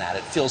deeper than that.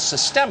 It feels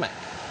systemic.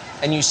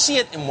 And you see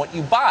it in what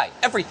you buy.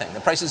 Everything. The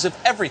prices of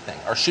everything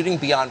are shooting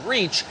beyond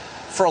reach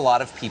for a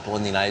lot of people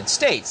in the United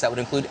States. That would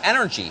include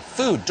energy,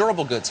 food,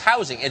 durable goods,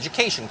 housing,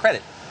 education,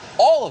 credit.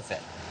 All of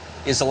it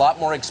is a lot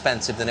more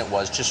expensive than it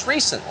was just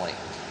recently.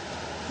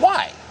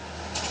 Why?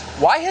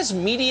 Why has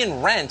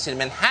median rent in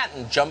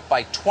Manhattan jumped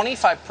by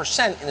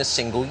 25% in a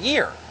single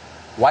year?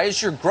 Why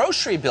has your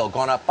grocery bill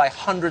gone up by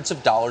hundreds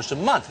of dollars a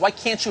month? Why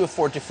can't you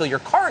afford to fill your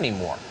car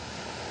anymore?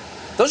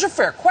 Those are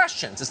fair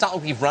questions. It's not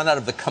like we've run out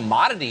of the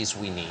commodities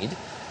we need.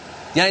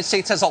 The United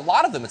States has a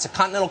lot of them. It's a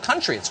continental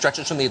country. It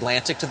stretches from the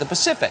Atlantic to the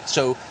Pacific.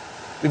 So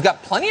we've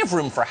got plenty of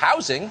room for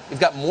housing. We've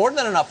got more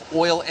than enough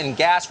oil and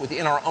gas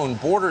within our own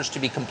borders to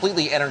be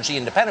completely energy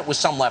independent with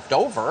some left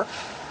over.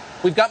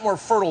 We've got more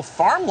fertile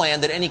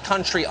farmland than any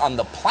country on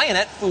the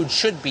planet. Food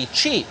should be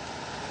cheap.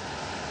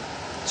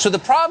 So the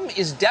problem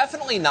is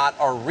definitely not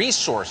our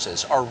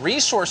resources. Our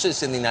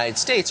resources in the United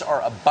States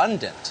are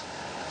abundant.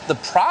 The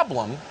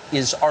problem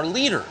is our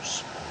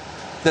leaders.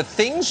 The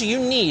things you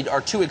need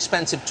are too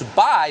expensive to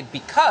buy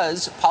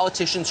because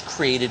politicians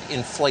created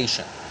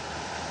inflation.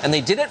 And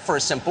they did it for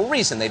a simple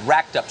reason. They'd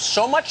racked up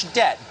so much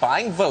debt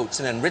buying votes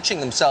and enriching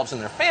themselves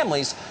and their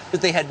families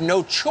that they had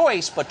no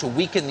choice but to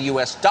weaken the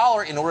U.S.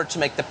 dollar in order to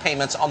make the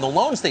payments on the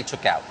loans they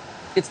took out.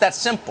 It's that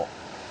simple.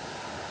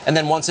 And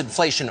then once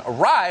inflation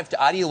arrived,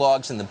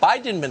 ideologues in the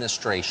Biden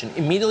administration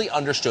immediately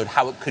understood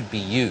how it could be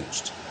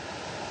used.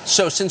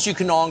 So since you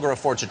can no longer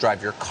afford to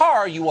drive your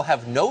car, you will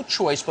have no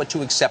choice but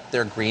to accept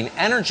their green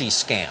energy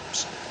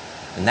scams.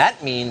 And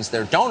that means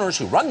their donors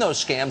who run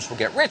those scams will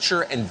get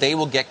richer and they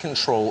will get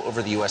control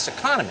over the U.S.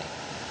 economy.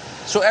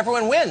 So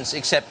everyone wins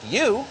except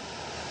you.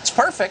 It's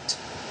perfect.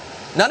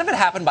 None of it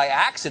happened by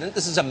accident.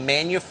 This is a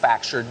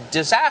manufactured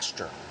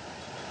disaster.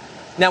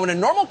 Now, in a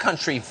normal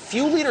country,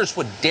 few leaders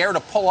would dare to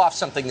pull off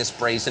something this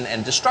brazen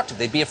and destructive.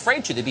 They'd be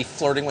afraid to. They'd be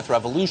flirting with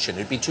revolution.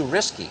 It'd be too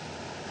risky.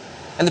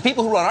 And the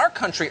people who run our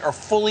country are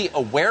fully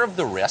aware of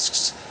the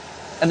risks,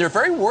 and they're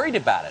very worried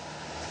about it.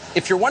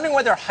 If you're wondering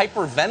why they're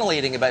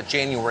hyperventilating about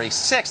January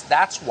 6th,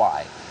 that's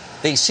why.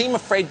 They seem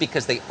afraid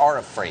because they are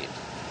afraid.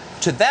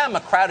 To them,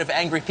 a crowd of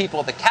angry people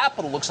at the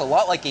Capitol looks a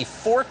lot like a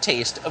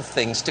foretaste of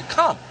things to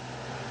come.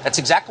 That's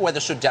exactly why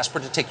they're so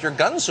desperate to take your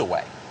guns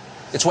away.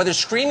 It's why they're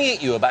screaming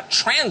at you about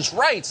trans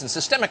rights and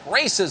systemic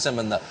racism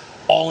and the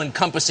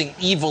all-encompassing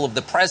evil of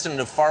the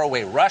president of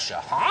faraway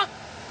Russia. Huh?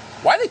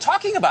 Why are they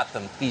talking about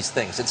these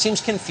things? It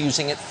seems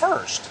confusing at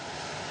first.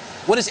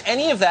 What does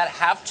any of that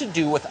have to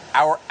do with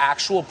our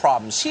actual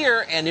problems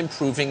here and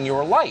improving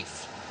your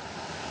life?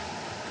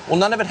 Well,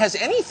 none of it has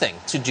anything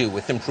to do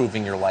with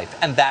improving your life,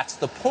 and that's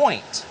the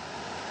point.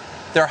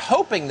 They're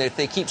hoping that if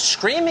they keep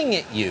screaming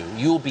at you,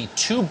 you'll be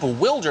too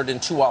bewildered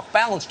and too off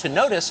balance to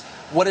notice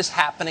what is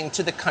happening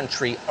to the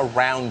country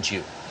around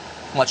you,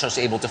 much less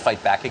able to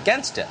fight back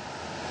against it.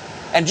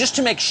 And just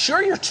to make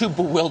sure you're too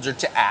bewildered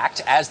to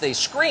act, as they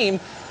scream,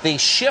 they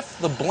shift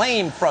the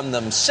blame from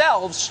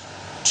themselves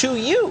to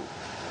you.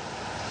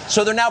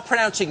 So they're now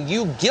pronouncing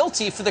you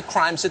guilty for the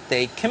crimes that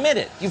they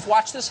committed. You've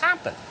watched this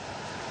happen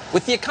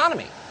with the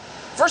economy.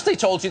 First, they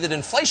told you that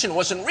inflation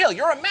wasn't real.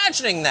 You're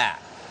imagining that.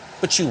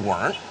 But you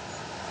weren't.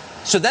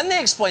 So then they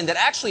explained that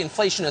actually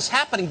inflation is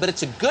happening, but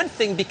it's a good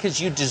thing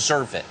because you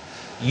deserve it.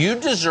 You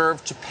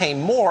deserve to pay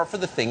more for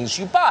the things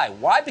you buy.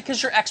 Why?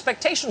 Because your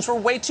expectations were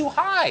way too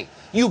high.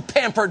 You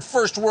pampered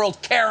first world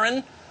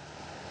Karen.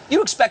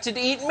 You expected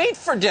to eat meat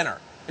for dinner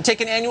and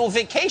take an annual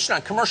vacation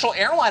on commercial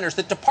airliners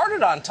that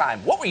departed on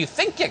time. What were you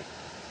thinking?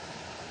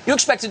 You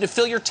expected to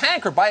fill your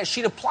tank or buy a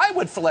sheet of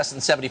plywood for less than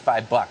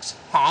 $75.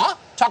 Huh?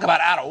 Talk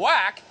about out of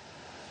whack.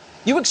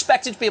 You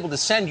expected to be able to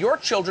send your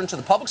children to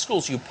the public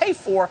schools you pay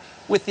for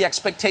with the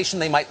expectation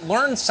they might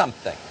learn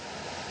something.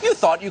 You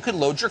thought you could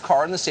load your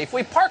car in the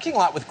Safeway parking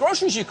lot with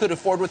groceries you could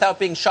afford without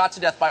being shot to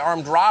death by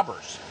armed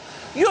robbers.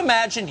 You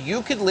imagined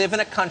you could live in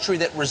a country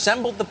that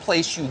resembled the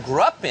place you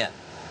grew up in,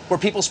 where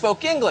people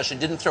spoke English and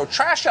didn't throw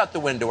trash out the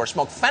window or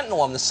smoke fentanyl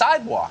on the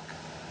sidewalk.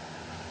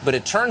 But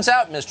it turns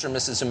out, Mr. and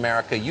Mrs.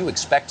 America, you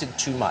expected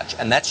too much,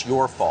 and that's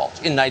your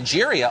fault. In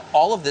Nigeria,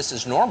 all of this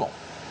is normal.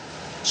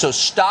 So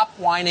stop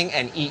whining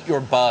and eat your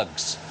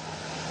bugs.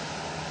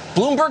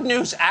 Bloomberg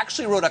News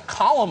actually wrote a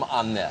column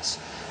on this.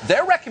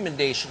 Their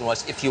recommendation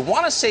was, if you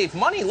want to save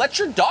money, let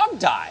your dog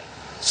die.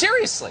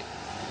 Seriously.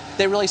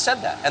 They really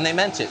said that, and they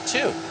meant it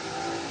too.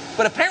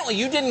 But apparently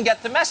you didn't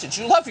get the message.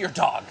 You love your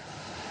dog.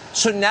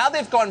 So now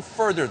they've gone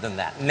further than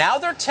that. Now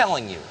they're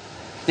telling you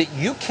that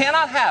you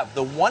cannot have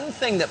the one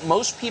thing that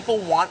most people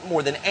want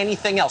more than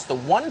anything else, the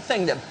one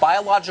thing that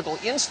biological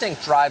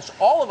instinct drives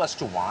all of us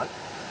to want,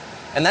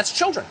 and that's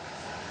children.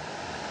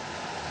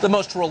 The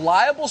most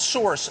reliable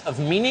source of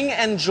meaning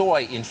and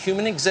joy in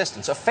human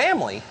existence, a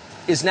family,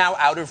 is now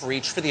out of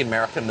reach for the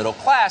American middle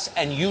class,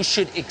 and you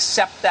should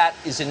accept that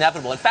is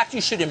inevitable. In fact, you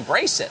should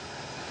embrace it.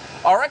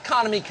 Our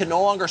economy can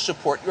no longer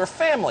support your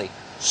family.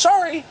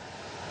 Sorry.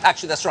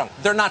 Actually, that's wrong.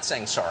 They're not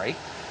saying sorry.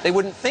 They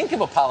wouldn't think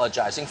of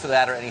apologizing for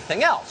that or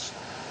anything else.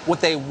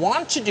 What they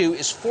want to do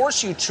is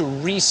force you to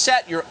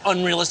reset your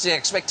unrealistic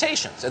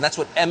expectations, and that's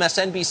what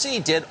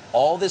MSNBC did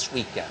all this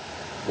weekend.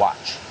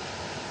 Watch.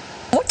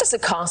 What does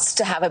it cost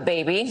to have a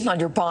baby on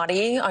your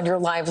body, on your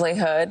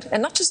livelihood,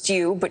 and not just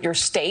you, but your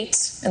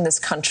state and this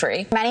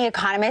country? Many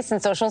economists and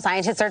social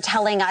scientists are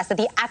telling us that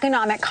the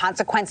economic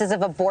consequences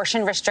of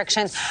abortion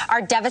restrictions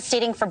are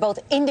devastating for both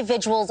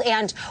individuals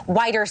and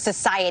wider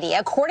society.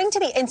 According to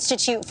the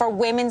Institute for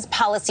Women's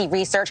Policy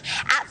Research,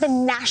 at the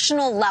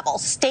national level,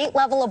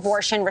 state-level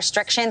abortion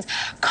restrictions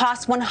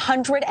cost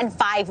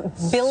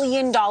 $105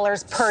 billion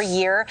per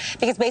year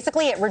because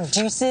basically it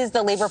reduces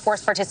the labor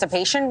force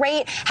participation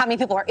rate, how many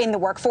people are in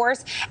the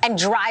workforce, and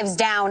drives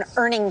down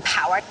earning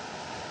power.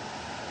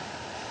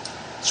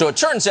 So it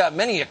turns out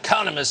many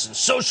economists and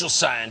social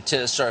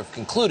scientists have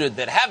concluded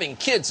that having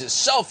kids is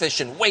selfish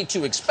and way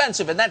too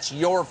expensive, and that's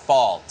your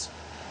fault.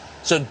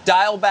 So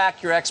dial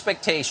back your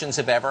expectations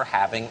of ever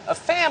having a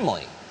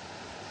family.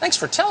 Thanks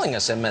for telling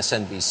us,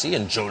 MSNBC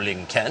and Jo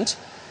Ling Kent.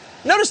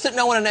 Notice that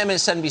no one on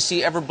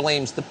MSNBC ever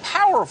blames the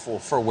powerful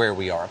for where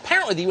we are.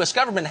 Apparently, the U.S.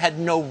 government had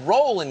no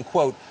role in,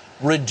 quote,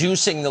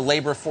 reducing the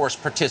labor force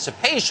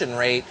participation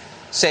rate,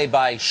 say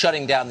by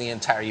shutting down the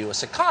entire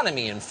U.S.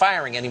 economy and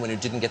firing anyone who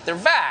didn't get their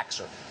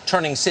vax, or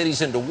turning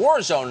cities into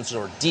war zones,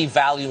 or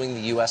devaluing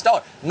the U.S.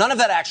 dollar. None of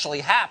that actually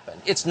happened.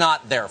 It's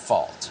not their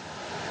fault.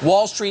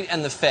 Wall Street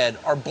and the Fed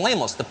are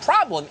blameless. The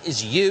problem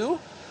is you.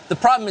 The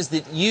problem is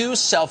that you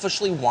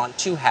selfishly want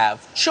to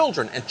have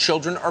children, and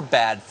children are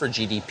bad for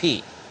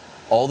GDP.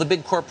 All the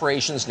big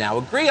corporations now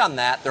agree on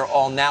that. They're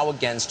all now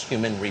against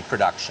human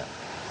reproduction.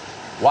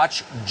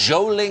 Watch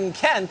Jo Ling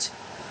Kent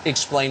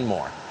explain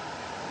more.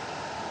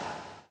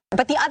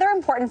 But the other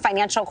important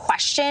financial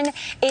question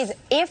is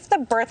if the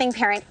birthing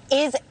parent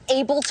is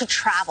able to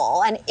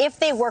travel and if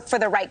they work for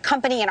the right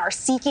company and are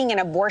seeking an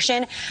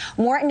abortion,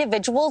 more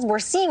individuals we're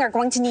seeing are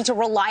going to need to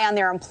rely on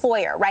their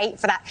employer, right,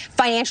 for that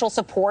financial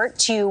support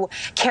to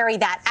carry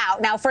that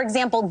out. Now, for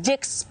example,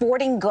 Dick's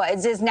Sporting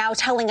Goods is now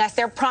telling us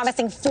they're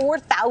promising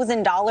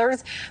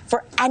 $4,000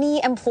 for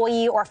any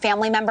employee or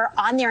family member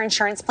on their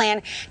insurance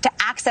plan to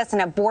access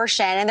an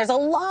abortion. And there's a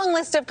long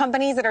list of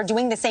companies that are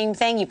doing the same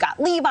thing. You've got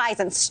Levi's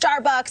and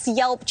Starbucks,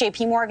 Yelp,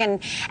 JP Morgan,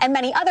 and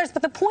many others.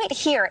 But the point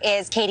here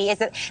is, Katie, is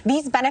that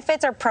these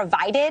benefits are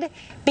provided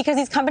because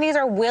these companies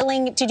are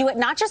willing to do it,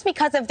 not just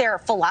because of their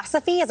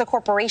philosophy as a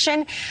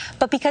corporation,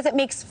 but because it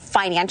makes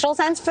financial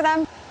sense for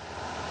them.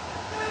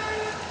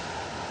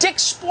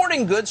 Dick's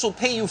Sporting Goods will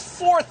pay you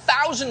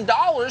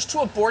 $4,000 to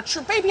abort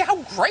your baby. How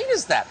great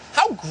is that?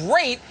 How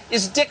great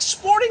is Dick's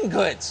Sporting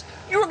Goods?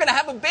 You were going to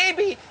have a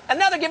baby, and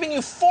now they're giving you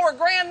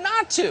 $4,000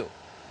 not to.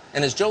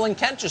 And as Jo Ling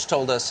Kent just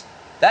told us,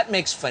 That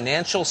makes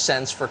financial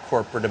sense for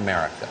corporate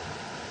America.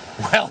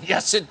 Well,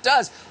 yes, it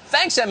does.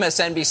 Thanks,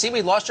 MSNBC.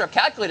 We lost our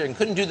calculator and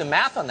couldn't do the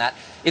math on that.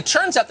 It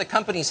turns out the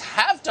companies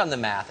have done the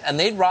math, and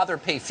they'd rather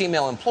pay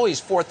female employees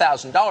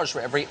 $4,000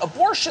 for every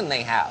abortion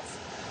they have.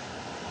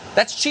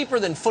 That's cheaper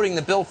than footing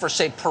the bill for,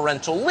 say,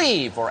 parental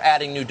leave or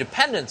adding new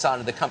dependents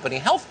onto the company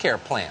health care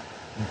plan.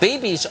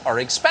 Babies are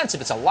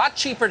expensive. It's a lot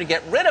cheaper to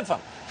get rid of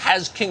them,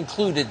 has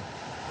concluded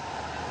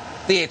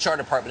the HR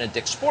department at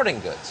Dick's Sporting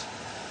Goods.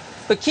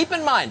 But keep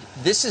in mind,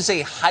 this is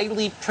a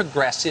highly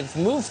progressive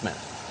movement.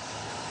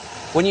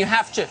 When you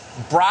have to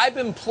bribe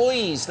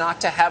employees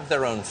not to have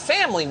their own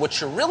family,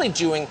 what you're really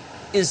doing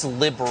is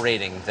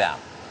liberating them.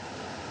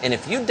 And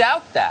if you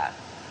doubt that,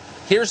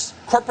 here's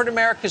corporate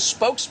America's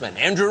spokesman,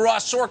 Andrew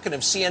Ross Sorkin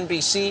of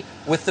CNBC,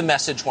 with the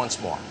message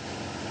once more.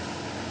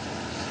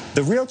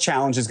 The real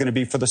challenge is going to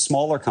be for the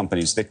smaller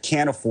companies that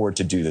can't afford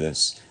to do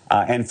this,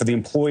 and for the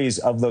employees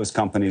of those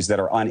companies that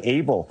are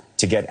unable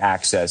to get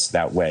access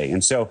that way.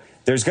 And so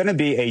there's going to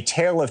be a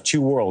tale of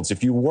two worlds.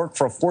 If you work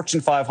for a Fortune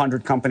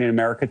 500 company in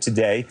America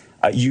today,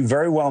 you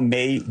very well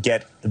may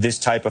get this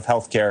type of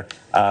health care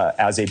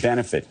as a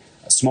benefit.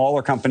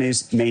 Smaller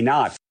companies may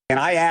not. And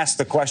I asked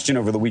the question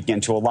over the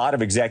weekend to a lot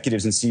of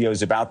executives and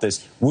CEOs about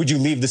this. Would you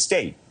leave the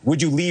state?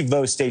 Would you leave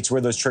those states where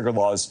those trigger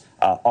laws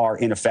are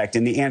in effect?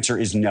 And the answer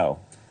is no.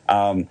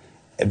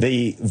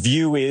 The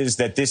view is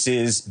that this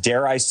is,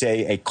 dare I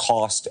say, a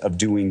cost of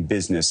doing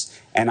business.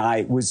 And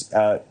I was,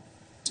 I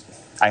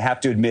have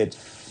to admit,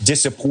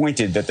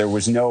 disappointed that there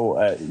was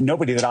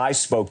nobody that I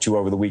spoke to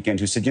over the weekend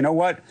who said, you know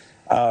what,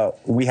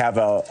 we have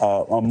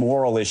a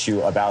moral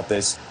issue about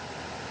this.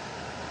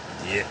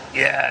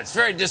 Yeah, it's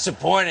very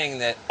disappointing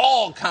that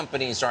all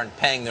companies aren't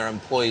paying their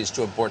employees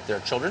to abort their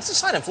children. It's a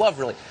sign of love,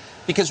 really,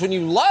 because when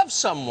you love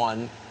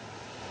someone,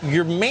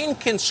 your main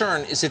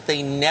concern is that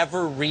they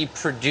never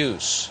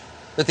reproduce,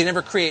 that they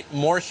never create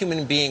more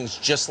human beings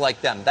just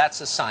like them.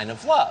 That's a sign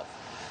of love.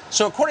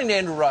 So according to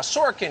Andrew Ross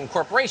Sorkin,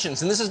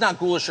 corporations, and this is not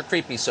ghoulish or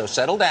creepy, so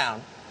settle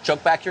down,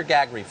 choke back your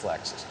gag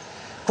reflexes.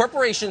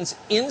 Corporations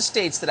in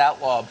states that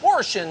outlaw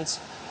abortions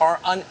are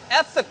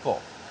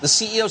unethical. The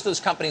CEOs of those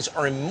companies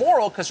are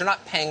immoral because they're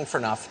not paying for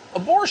enough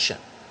abortion.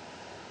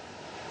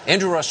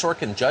 Andrew Ross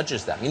Sorkin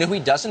judges them. You know who he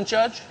doesn't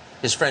judge?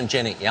 His friend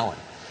Janet Yellen.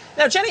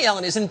 Now, Janet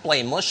Yellen isn't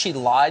blameless. She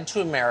lied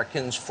to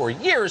Americans for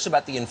years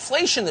about the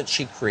inflation that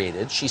she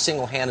created. She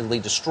single-handedly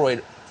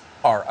destroyed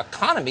our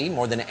economy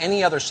more than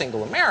any other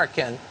single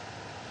American.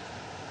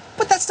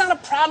 But that's not a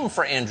problem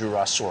for Andrew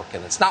Ross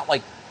Sorkin. It's not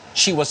like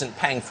she wasn't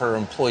paying for her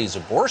employees'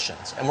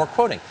 abortions. And we're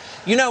quoting,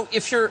 you know,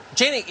 if you're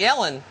Janet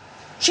Yellen,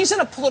 she's in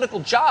a political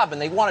job and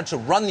they wanted to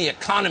run the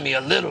economy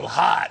a little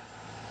hot.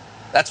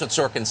 That's what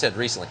Sorkin said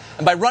recently.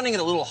 And by running it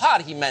a little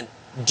hot, he meant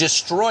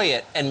destroy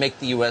it and make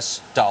the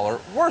U.S. dollar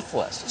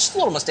worthless. It's just a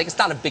little mistake. It's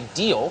not a big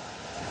deal.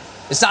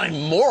 It's not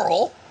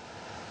immoral.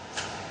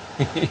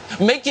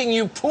 Making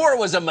you poor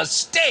was a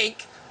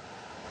mistake.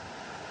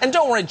 And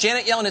don't worry,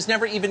 Janet Yellen has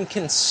never even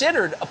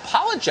considered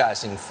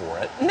apologizing for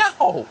it.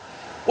 No.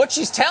 What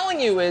she's telling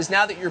you is,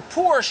 now that you're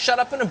poor, shut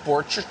up and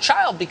abort your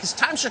child because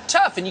times are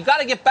tough and you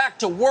got to get back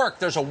to work.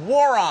 There's a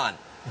war on.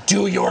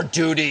 Do your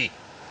duty.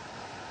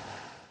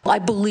 I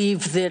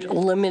believe that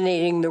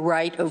eliminating the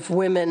right of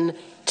women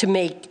to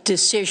make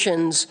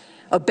decisions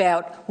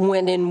about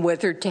when and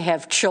whether to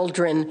have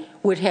children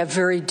would have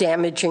very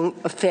damaging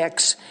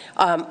effects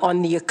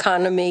on the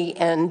economy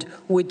and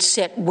would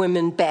set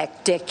women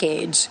back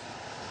decades.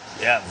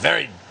 Yeah,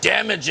 very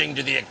damaging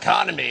to the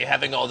economy,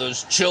 having all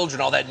those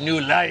children, all that new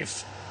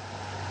life.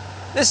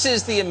 This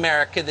is the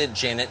America that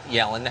Janet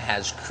Yellen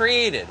has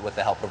created with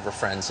the help of her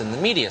friends in the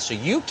media. So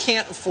you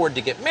can't afford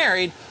to get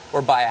married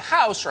or buy a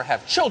house or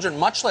have children,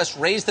 much less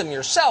raise them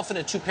yourself in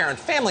a two-parent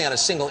family on a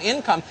single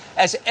income,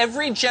 as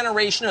every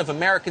generation of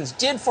Americans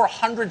did for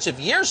hundreds of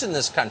years in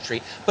this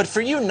country. But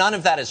for you, none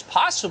of that is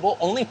possible.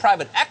 Only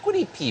private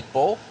equity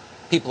people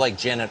like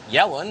Janet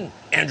Yellen,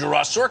 Andrew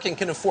Ross Sorkin,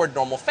 can afford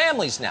normal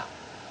families now.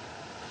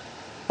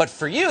 But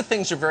for you,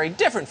 things are very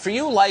different. For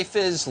you, life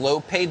is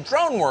low-paid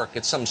drone work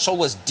at some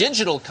soulless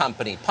digital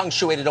company,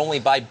 punctuated only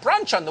by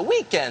brunch on the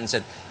weekends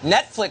and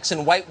Netflix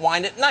and white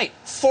wine at night.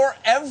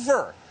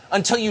 Forever.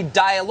 Until you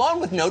die alone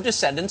with no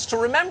descendants to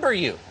remember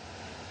you.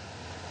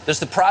 Does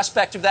the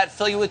prospect of that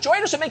fill you with joy,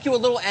 or does it make you a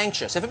little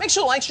anxious? If it makes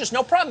you a little anxious,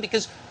 no problem,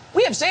 because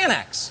we have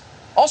Xanax.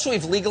 Also,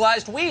 we've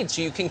legalized weed,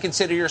 so you can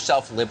consider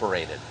yourself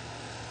liberated.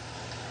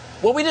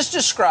 What we just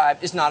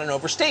described is not an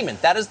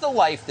overstatement. That is the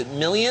life that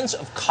millions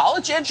of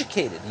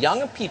college-educated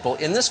young people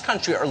in this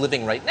country are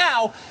living right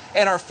now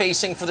and are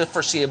facing for the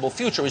foreseeable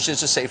future, which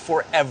is to say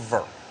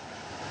forever.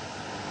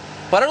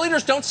 But our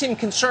leaders don't seem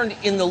concerned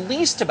in the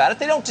least about it.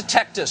 They don't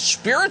detect a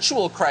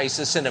spiritual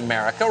crisis in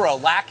America or a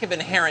lack of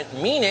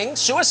inherent meaning.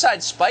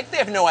 Suicide spiked. They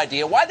have no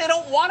idea why. They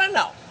don't want to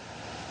know.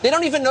 They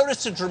don't even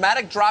notice a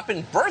dramatic drop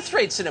in birth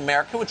rates in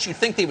America, which you'd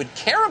think they would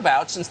care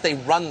about since they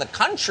run the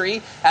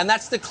country. And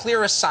that's the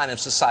clearest sign of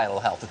societal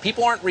health. If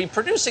people aren't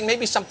reproducing,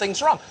 maybe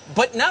something's wrong.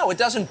 But no, it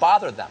doesn't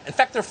bother them. In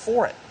fact, they're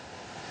for it.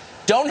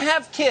 Don't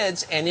have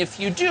kids, and if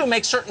you do,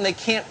 make certain they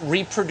can't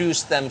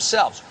reproduce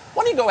themselves.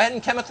 Why don't you go ahead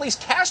and chemically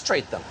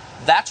castrate them?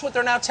 That's what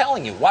they're now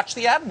telling you. Watch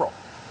the Admiral.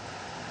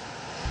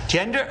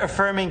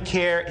 Gender-affirming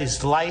care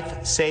is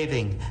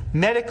life-saving,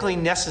 medically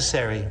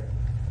necessary,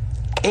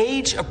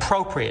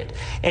 age-appropriate,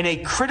 and a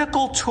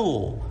critical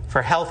tool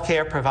for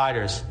healthcare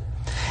providers.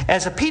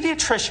 As a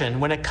pediatrician,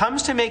 when it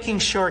comes to making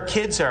sure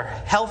kids are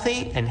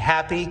healthy and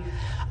happy,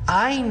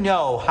 I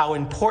know how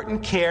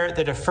important care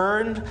that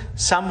affirms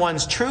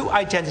someone's true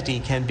identity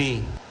can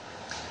be.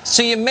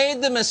 So you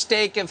made the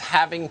mistake of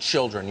having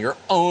children, your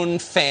own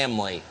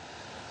family.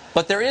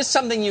 But there is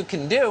something you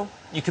can do.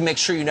 You can make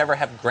sure you never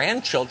have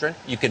grandchildren.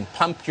 You can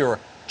pump your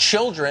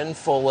children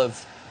full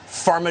of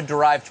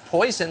pharma-derived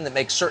poison that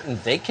makes certain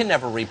they can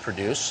never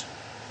reproduce.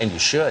 And you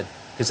should,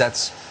 because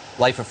that's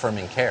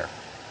life-affirming care.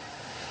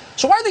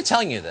 So why are they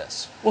telling you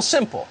this? Well,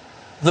 simple.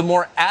 The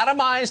more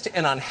atomized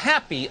and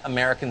unhappy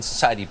American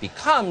society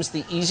becomes,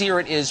 the easier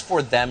it is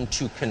for them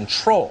to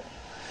control.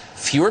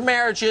 Fewer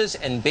marriages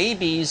and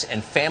babies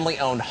and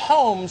family-owned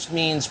homes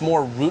means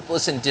more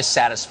rootless and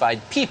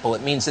dissatisfied people.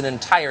 It means an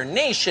entire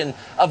nation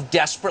of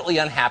desperately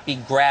unhappy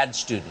grad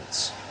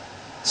students.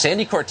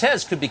 Sandy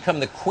Cortez could become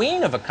the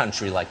queen of a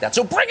country like that.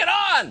 So bring it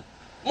on!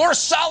 More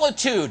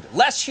solitude,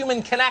 less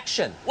human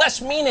connection,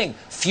 less meaning,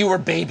 fewer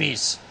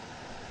babies.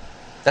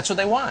 That's what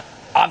they want,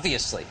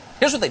 obviously.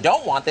 Here's what they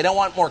don't want. They don't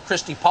want more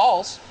Christy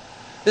Pauls.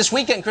 This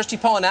weekend, Christy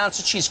Paul announced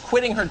that she's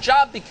quitting her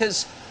job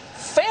because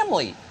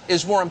family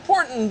is more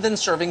important than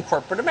serving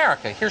corporate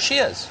America. Here she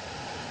is.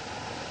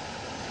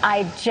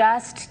 I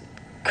just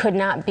could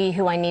not be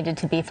who I needed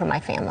to be for my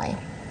family,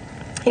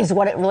 is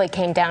what it really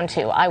came down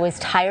to. I was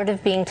tired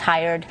of being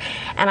tired,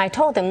 and I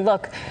told them,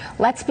 look,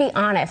 let's be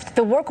honest.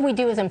 The work we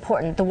do is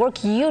important. The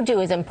work you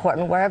do is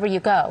important wherever you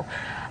go,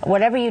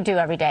 whatever you do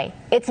every day.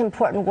 It's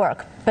important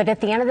work. But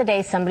at the end of the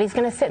day, somebody's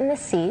going to sit in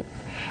this seat,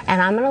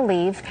 and I'm going to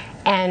leave,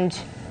 and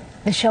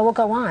the show will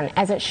go on,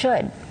 as it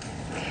should.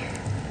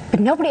 But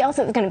nobody else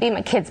is going to be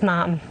my kid's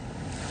mom.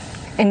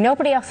 And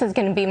nobody else is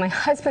going to be my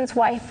husband's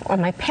wife or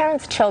my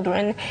parents'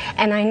 children,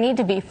 and I need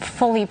to be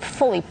fully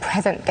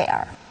present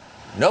there.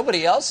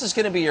 Nobody else is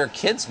going to be your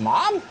kid's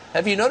mom?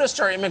 Have you noticed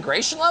our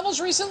immigration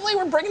levels recently?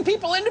 We're bringing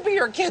people in to be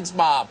your kid's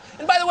mom.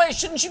 And by the way,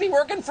 shouldn't you be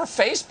working for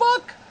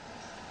Facebook?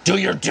 Do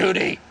your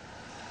duty.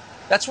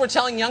 That's what we're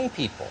telling young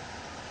people.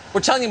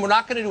 We're telling them we're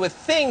not going to do a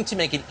thing to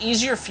make it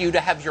easier for you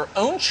to have your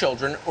own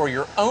children or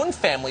your own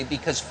family,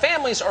 because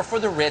families are for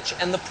the rich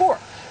and the poor.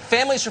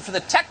 Families are for the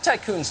tech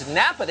tycoons in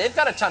Napa. They've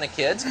got a ton of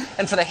kids.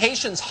 And for the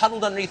Haitians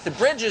huddled underneath the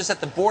bridges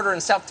at the border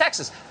in South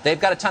Texas, they've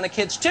got a ton of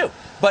kids too.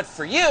 But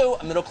for you,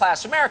 a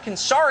middle-class American,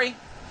 sorry,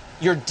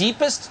 your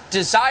deepest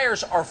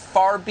desires are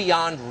far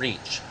beyond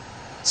reach.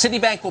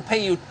 Citibank will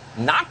pay you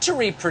not to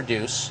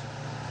reproduce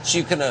so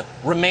you can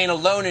remain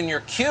alone in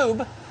your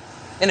cube.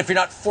 And if you're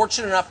not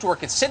fortunate enough to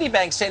work at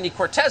Citibank, Sandy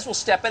Cortez will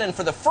step in and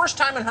for the first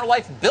time in her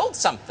life build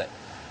something.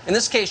 In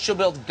this case, she'll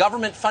build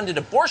government-funded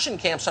abortion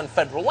camps on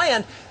federal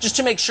land just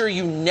to make sure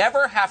you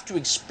never have to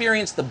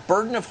experience the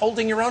burden of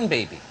holding your own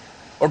baby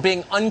or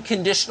being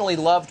unconditionally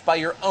loved by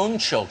your own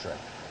children.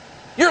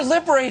 You're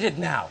liberated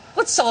now.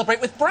 Let's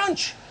celebrate with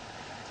brunch.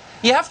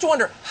 You have to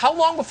wonder, how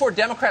long before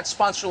Democrats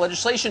sponsor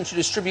legislation to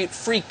distribute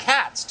free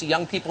cats to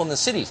young people in the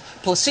cities,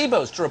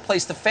 placebos to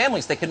replace the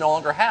families they can no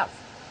longer have?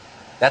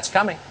 That's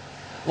coming,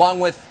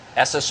 along with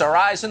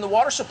SSRIs in the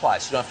water supply,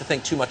 so you don't have to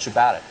think too much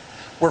about it.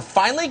 We're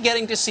finally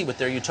getting to see what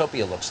their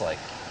utopia looks like.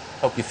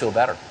 Hope you feel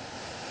better.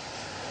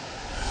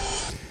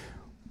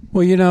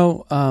 Well, you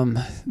know,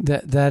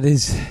 that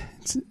is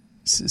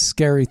a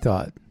scary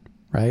thought,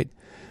 right?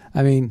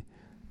 I mean,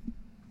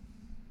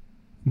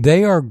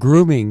 they are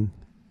grooming,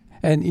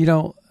 and, you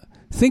know,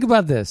 think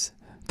about this.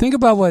 Think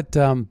about what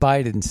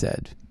Biden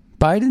said.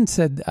 Biden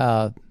said,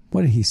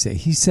 what did he say?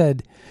 He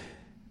said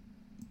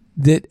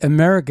that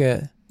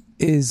America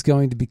is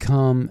going to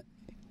become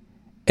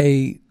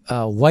a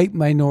white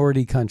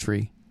minority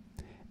country,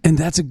 and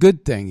that's a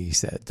good thing. He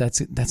said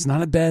that's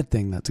not a bad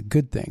thing. That's a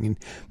good thing. And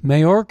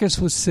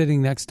Mayorkas was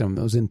sitting next to him.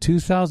 It was in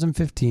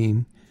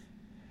 2015.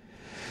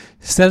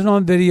 Said it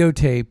on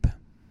videotape,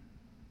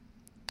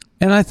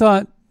 and I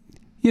thought,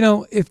 you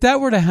know, if that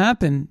were to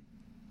happen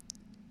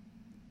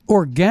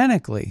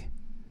organically,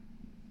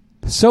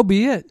 so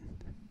be it.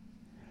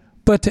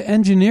 But to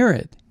engineer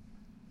it,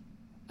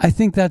 I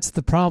think that's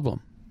the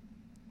problem.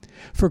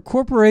 For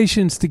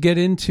corporations to get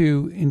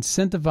into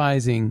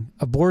incentivizing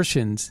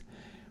abortions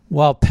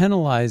while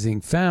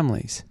penalizing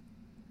families,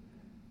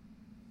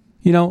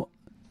 you know,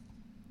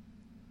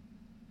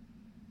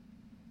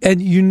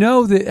 and you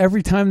know that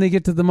every time they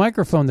get to the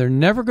microphone, they're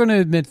never going to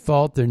admit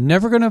fault. They're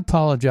never going to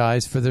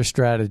apologize for their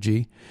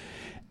strategy.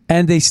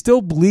 And they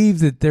still believe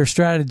that their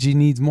strategy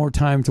needs more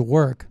time to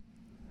work.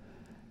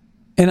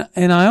 And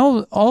I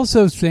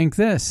also think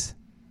this.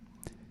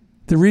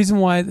 The reason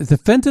why the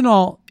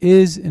fentanyl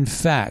is, in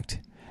fact,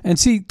 and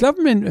see,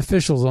 government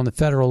officials on the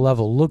federal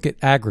level look at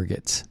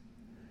aggregates.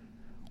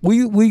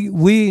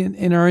 We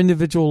in our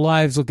individual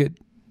lives look at,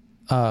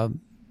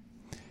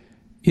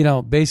 you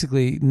know,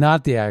 basically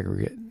not the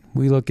aggregate.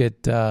 We look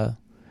at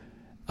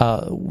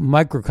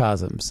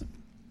microcosms.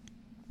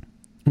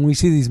 And we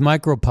see these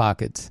micro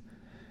pockets.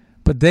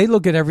 But they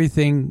look at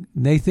everything,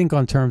 they think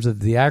on terms of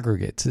the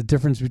aggregates, the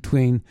difference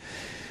between,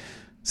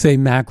 say,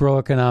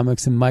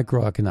 macroeconomics and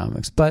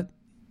microeconomics. But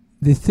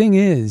the thing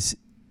is,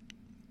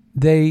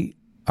 they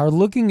are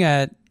looking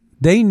at,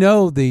 they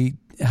know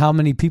how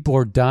many people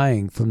are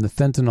dying from the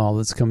fentanyl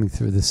that's coming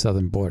through the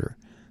southern border.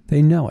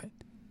 They know it.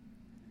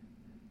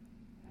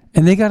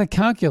 And they got a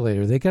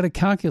calculator. They got a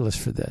calculus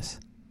for this.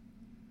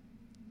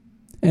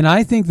 And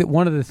I think that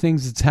one of the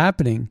things that's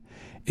happening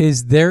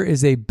is there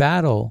is a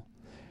battle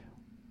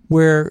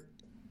where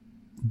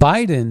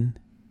Biden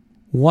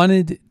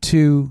wanted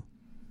to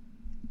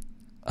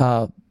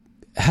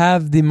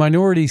have the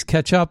minorities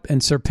catch up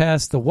and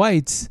surpass the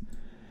whites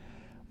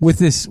with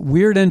this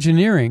weird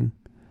engineering.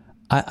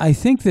 I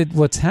think that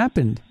what's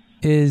happened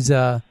is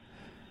they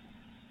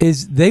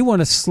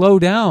want to slow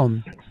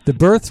down the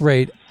birth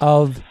rate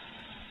of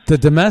the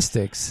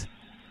domestics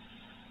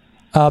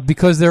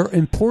because they're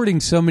importing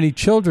so many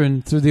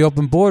children through the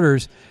open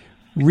borders,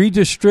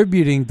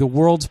 redistributing the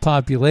world's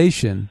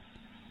population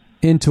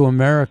into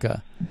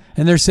America.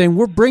 And they're saying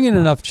we're bringing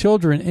enough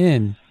children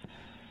in,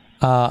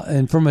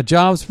 and from a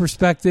jobs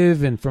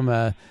perspective and from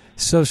a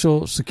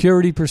social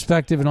security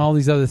perspective and all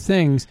these other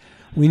things,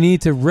 we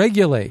need to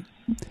regulate.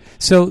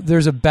 So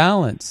there's a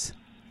balance.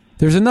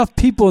 There's enough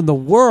people in the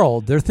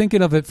world. They're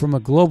thinking of it from a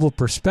global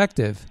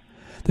perspective.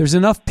 There's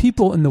enough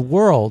people in the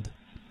world,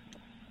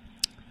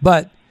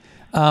 but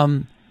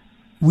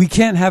we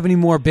can't have any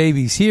more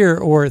babies here,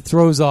 or it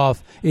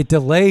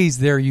delays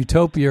their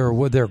utopia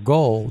or their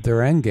goal,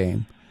 their end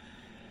game,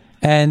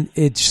 and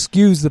it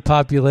skews the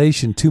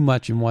population too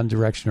much in one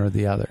direction or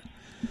the other.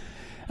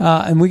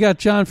 And we got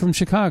John from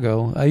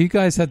Chicago. You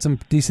guys had some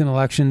decent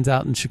elections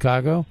out in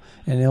Chicago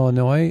and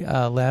Illinois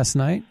last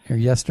night or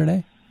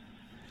yesterday.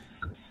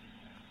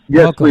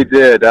 Yes, Welcome. we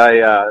did.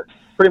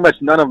 Pretty much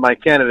none of my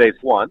candidates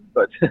won,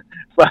 but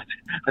I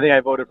think I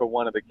voted for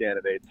one of the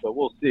candidates. So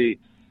we'll see.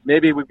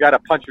 Maybe we've got a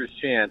puncher's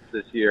chance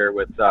this year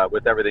with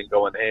everything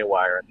going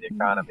haywire in the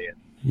economy and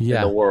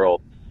in the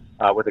world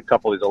with a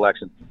couple of these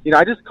elections.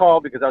 I just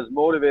called because I was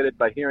motivated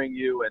by hearing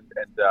you and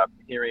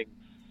hearing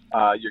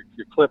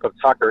your clip of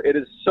Tucker. It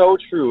is so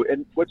true,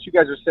 and what you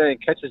guys are saying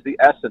catches the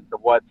essence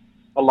of what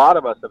a lot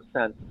of us have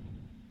sensed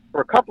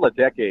for a couple of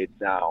decades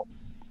now.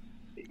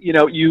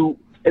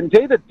 And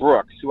David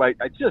Brooks, who I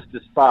just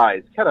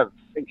despise, kind of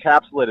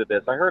encapsulated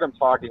this. I heard him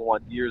talking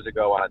years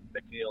ago on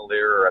McNeil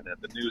Lehrer and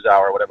the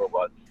NewsHour, or whatever it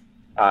was,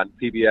 on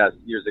PBS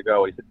years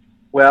ago. He said,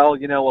 well,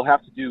 we'll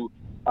have to do,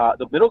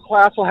 the middle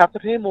class will have to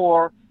pay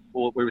more.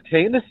 We'll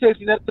retain the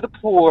safety net for the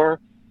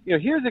poor.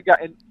 Here's a guy,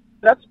 and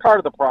that's part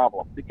of the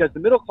problem, because the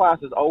middle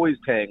class is always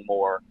paying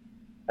more,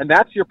 and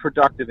that's your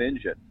productive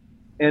engine.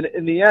 And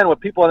in the end,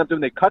 what people end up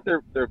doing, they cut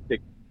their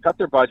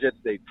budgets,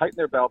 they tighten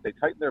their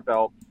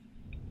belt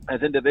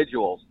as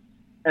individuals.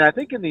 And I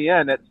think in the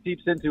end, that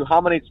seeps into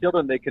how many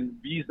children they can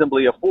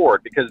reasonably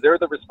afford, because they're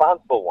the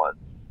responsible ones.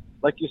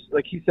 Like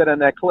he said in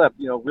that clip,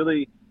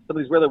 really, some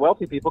of these really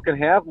wealthy people can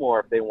have more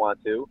if they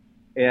want to,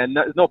 and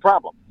there's no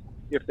problem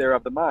if they're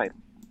of the mind.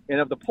 And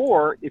of the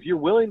poor, if you're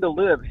willing to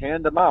live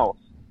hand to mouth,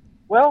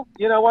 well,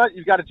 you know what?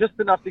 You've got just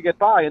enough to get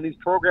by, and these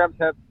programs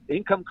have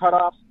income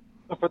cutoffs.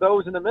 But for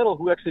those in the middle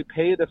who actually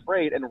pay the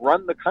freight and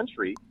run the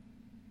country,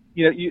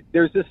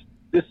 there's this.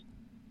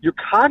 You're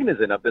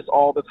cognizant of this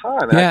all the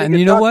time. And I think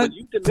you know what? When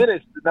you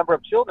diminish the number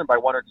of children by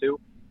one or two,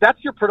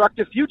 that's your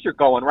productive future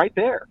going right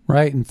there.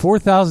 Right, and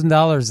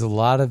 $4,000 is a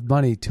lot of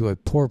money to a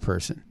poor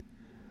person.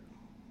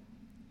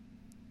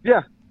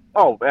 Yeah.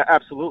 Oh,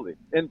 absolutely.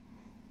 And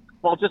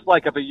well, just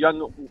like if a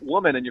young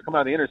woman and you come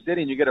out of the inner city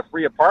and you get a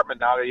free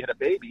apartment now that you had a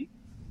baby,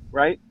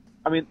 right?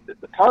 I mean,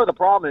 part of the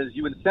problem is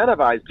you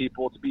incentivize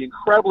people to be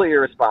incredibly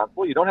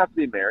irresponsible. You don't have to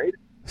be married.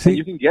 And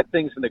you can get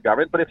things from the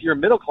government. But if you're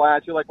middle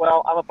class, you're like,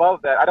 well, I'm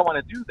above that. I don't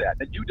want to do that.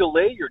 And you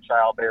delay your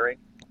childbearing.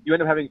 You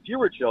end up having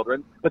fewer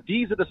children. But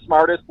these are the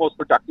smartest, most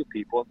productive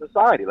people in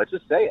society. Let's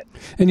just say it.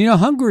 And,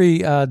 Hungary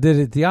did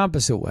it the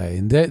opposite way.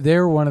 And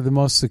they're one of the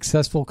most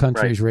successful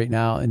countries right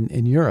now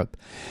in Europe.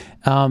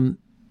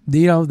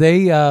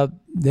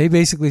 They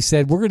basically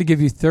said, we're going to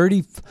give you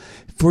 30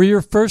 for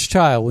your first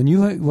child. When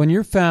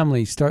your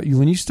family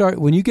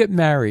when you get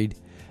married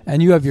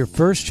and you have your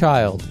first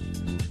child,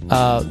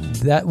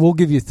 that will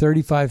give you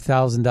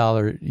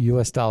 $35,000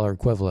 US dollar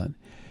equivalent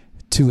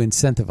to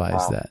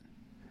incentivize that.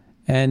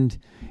 And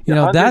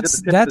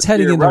that's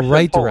heading in the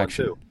right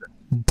direction. Too.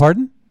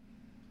 Pardon?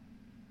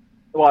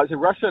 Well, I say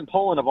Russia and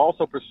Poland have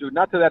also pursued,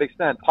 not to that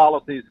extent,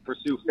 policies to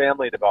pursue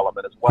family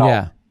development as well.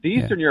 Yeah. The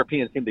Eastern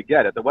Europeans seem to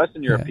get it. The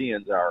Western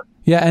Europeans are.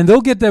 Yeah, and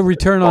they'll get the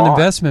return on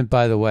investment,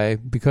 by the way,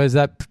 because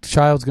that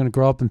child's going to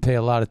grow up and pay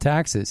a lot of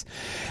taxes.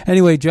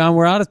 Anyway, John,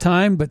 we're out of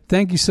time, but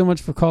thank you so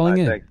much for calling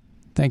in. Thanks.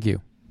 Thank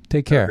you.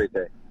 Take care. Have a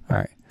great day. All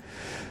right.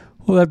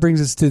 Well, that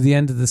brings us to the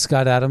end of the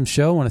Scott Adams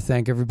Show. I want to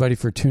thank everybody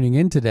for tuning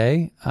in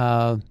today.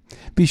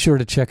 Be sure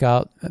to check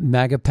out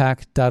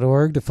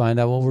magapack.org to find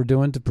out what we're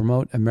doing to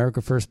promote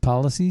America First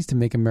policies to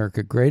make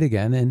America great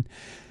again. And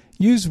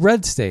use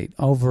Red State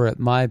over at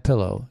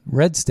MyPillow.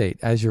 Red State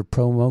as your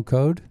promo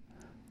code.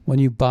 when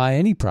you buy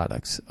any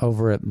products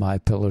over at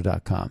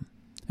MyPillow.com.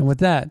 And with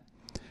that,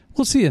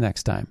 we'll see you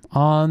next time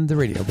on the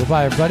radio.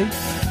 Bye-bye, everybody.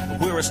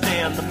 Where I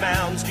stand, the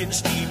mound's getting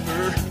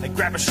steeper. I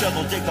grab a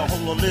shovel, dig the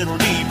hole a little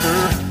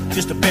deeper,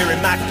 just to bury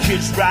my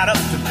kids right up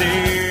to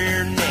there.